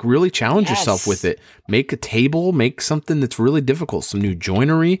difficult. Really challenge yourself with it. Make a table. Make something that's really difficult. Some new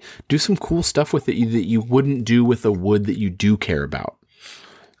joinery. Do some cool stuff with it that you wouldn't do with a wood that you do care about.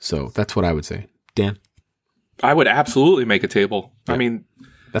 So that's what I would say. Dan? I would absolutely make a table. Yeah. I mean,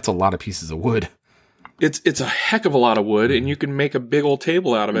 that's a lot of pieces of wood. It's a heck of a lot of wood, and you can make a big old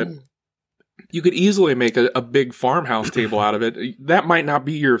table out of it. You could easily make a big farmhouse table out of it. That might not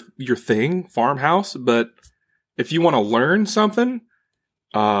be your thing, farmhouse, but if you want to learn something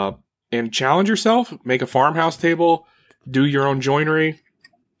and challenge yourself, make a farmhouse table, do your own joinery,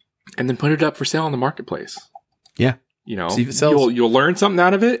 and then put it up for sale on the marketplace. Yeah. See if it sells. You'll learn something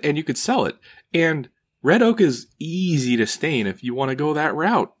out of it, and you could sell it. And red oak is easy to stain if you want to go that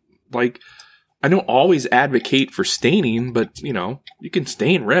route. I don't always advocate for staining, but you can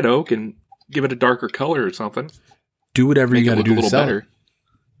stain red oak and give it a darker color or something. Do whatever you got to do to sell it.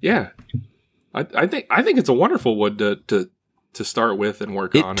 Yeah, I think it's a wonderful wood to start with and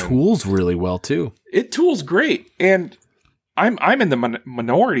work on. It tools really well too. It tools great, and I'm in the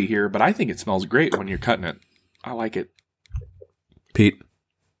minority here, but I think it smells great when you're cutting it. I like it. Pete.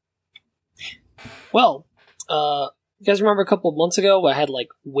 Well, you guys remember a couple of months ago I had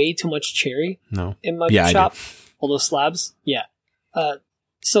way too much cherry in my shop? All those slabs? Yeah.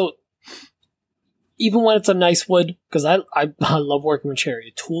 So even when it's a nice wood, because I love working with cherry.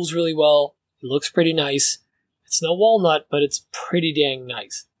 It tools really well. It looks pretty nice. It's no walnut, but it's pretty dang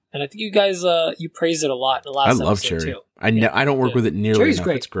nice. And I think you guys, you praised it a lot in the last episode. I love cherry. Too. I don't work with it nearly Cherry's enough.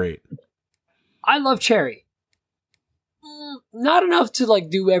 Great. It's great. I love cherry. Not enough to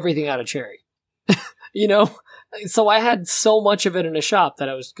do everything out of cherry. So I had so much of it in a shop that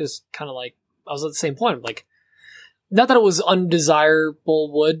I was just kind of I was at the same point. Not that it was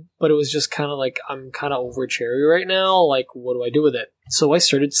undesirable wood, but it was just kind of I'm kind of over cherry right now. What do I do with it? So I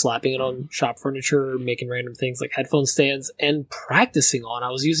started slapping it on shop furniture, making random things like headphone stands, and practicing on. I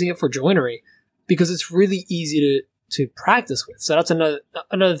was using it for joinery because it's really easy to practice with. So that's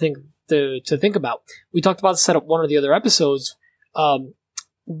another thing to think about. We talked about this at one of the other episodes.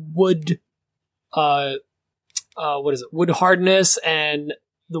 Wood, what is it? Wood hardness and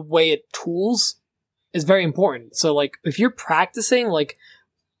the way it tools is very important. So if you're practicing,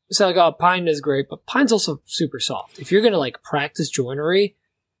 pine is great, but pine's also super soft. If you're going to practice joinery,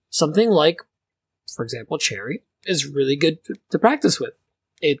 something for example, cherry is really good to practice with.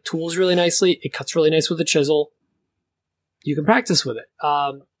 It tools really nicely. It cuts really nice with a chisel. You can practice with it.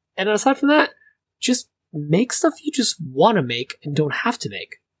 And aside from that, just make stuff you just want to make and don't have to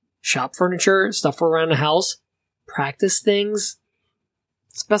make. Shop furniture, stuff for around the house, practice things.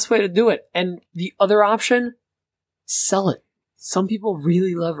 It's the best way to do it. And the other option, sell it. Some people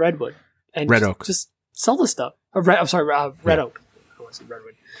really love redwood. And red oak. Just sell the stuff. Red oak. I want to say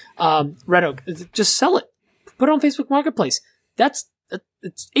redwood. Red oak. Just sell it. Put it on Facebook Marketplace. It's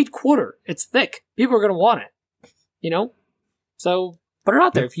 8-quarter. It's thick. People are going to want it. So put it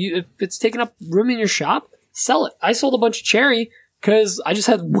out there. If it's taking up room in your shop, sell it. I sold a bunch of cherry because I just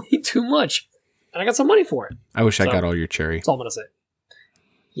had way too much, and I got some money for it. I wish I got all your cherry. That's all I'm gonna say.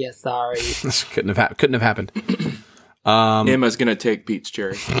 Yeah, sorry. This couldn't have happened. Emma's gonna take Pete's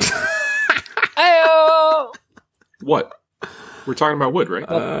cherry. Ayo! What? We're talking about wood, right?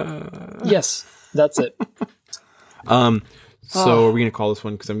 Yes, that's it. So are we gonna call this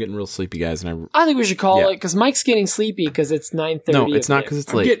one? Because I'm getting real sleepy, guys, and I think we should call it because Mike's getting sleepy because it's 9:30. No, it's not because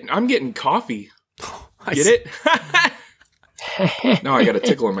it's late. I'm getting coffee. Get it? No, I got a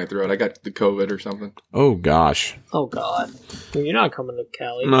tickle in my throat. I got the COVID or something. Oh gosh. Oh God, well, you're not coming to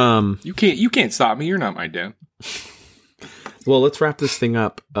Cali. You can't stop me. You're not my dad. Well, let's wrap this thing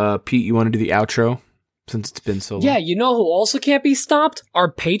up. Pete, you want to do the outro since it's been so long? Yeah, you know who also can't be stopped?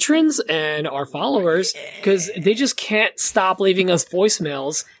 Our patrons and our followers, because they just can't stop leaving us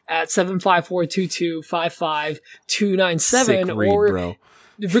voicemails at 754-2255-297 Sick read, or bro.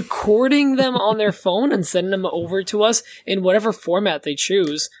 recording them on their phone and sending them over to us in whatever format they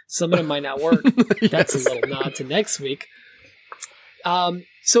choose. Some of them might not work. That's a little nod to next week.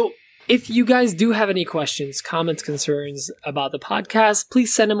 So if you guys do have any questions, comments, concerns about the podcast,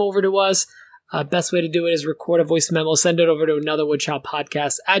 please send them over to us. Best way to do it is record a voice memo, send it over to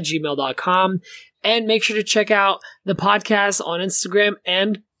anotherwoodshopodcast@gmail.com, and make sure to check out the podcast on Instagram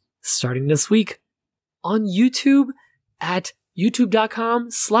and starting this week on YouTube at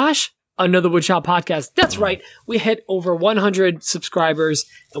youtube.com/anotherwoodshopodcast. That's right. We hit over 100 subscribers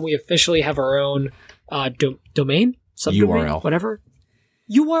and we officially have our own domain, subdomain, URL, whatever.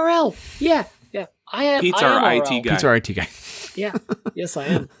 URL. Yeah. I am. Pete's I am our RL. IT guy. Pete's our IT guy. Yeah. Yes, I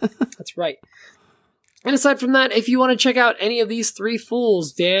am. That's right. And aside from that, if you want to check out any of these three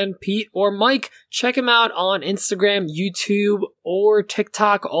fools, Dan, Pete, or Mike, check them out on Instagram, YouTube, or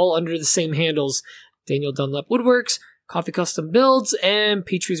TikTok, all under the same handles. Daniel Dunlap Woodworks, Coffee Custom Builds, and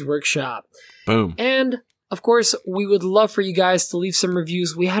Petrie's Workshop. Boom. And, of course, we would love for you guys to leave some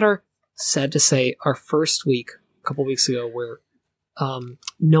reviews. We had our, sad to say, our first week, a couple weeks ago, where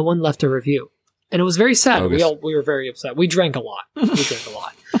no one left a review. And it was very sad. We were very upset. We drank a lot.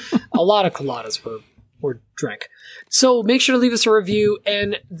 A lot of coladas were drank. So make sure to leave us a review.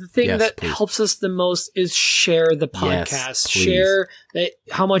 And the thing that helps us the most is share the podcast. Yes, share that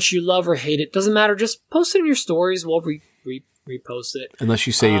how much you love or hate it. Doesn't matter. Just post it in your stories. We'll repost it. Unless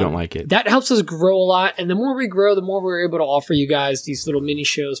you say you don't like it. That helps us grow a lot. And the more we grow, the more we're able to offer you guys these little mini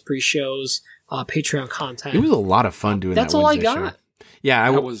shows, pre-shows, Patreon content. It was a lot of fun doing that. That's all I got. Show.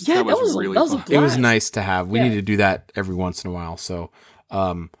 Yeah, that was really fun. It was nice to have. We need to do that every once in a while. So,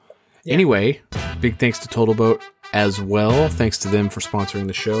 anyway, big thanks to Total Boat as well. Thanks to them for sponsoring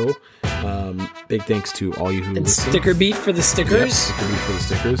the show. Big thanks to all you who listen. Sticker Beat for the stickers. Yep, Sticker Beat for the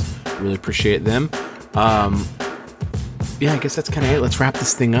stickers. Really appreciate them. I guess that's kind of it. Let's wrap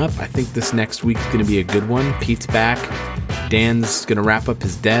this thing up. I think this next week is going to be a good one. Pete's back. Dan's going to wrap up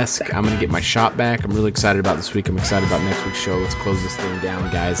his desk. I'm going to get my shop back. I'm really excited about this week. I'm excited about next week's show. Let's close this thing down,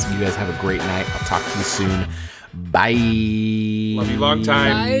 guys. You guys have a great night. I'll talk to you soon. Bye. Love you long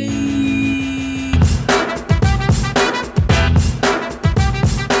time. Bye.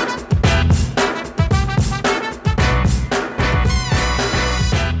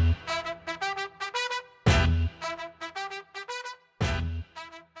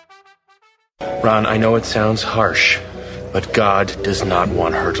 Ron, I know it sounds harsh, but God does not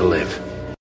want her to live.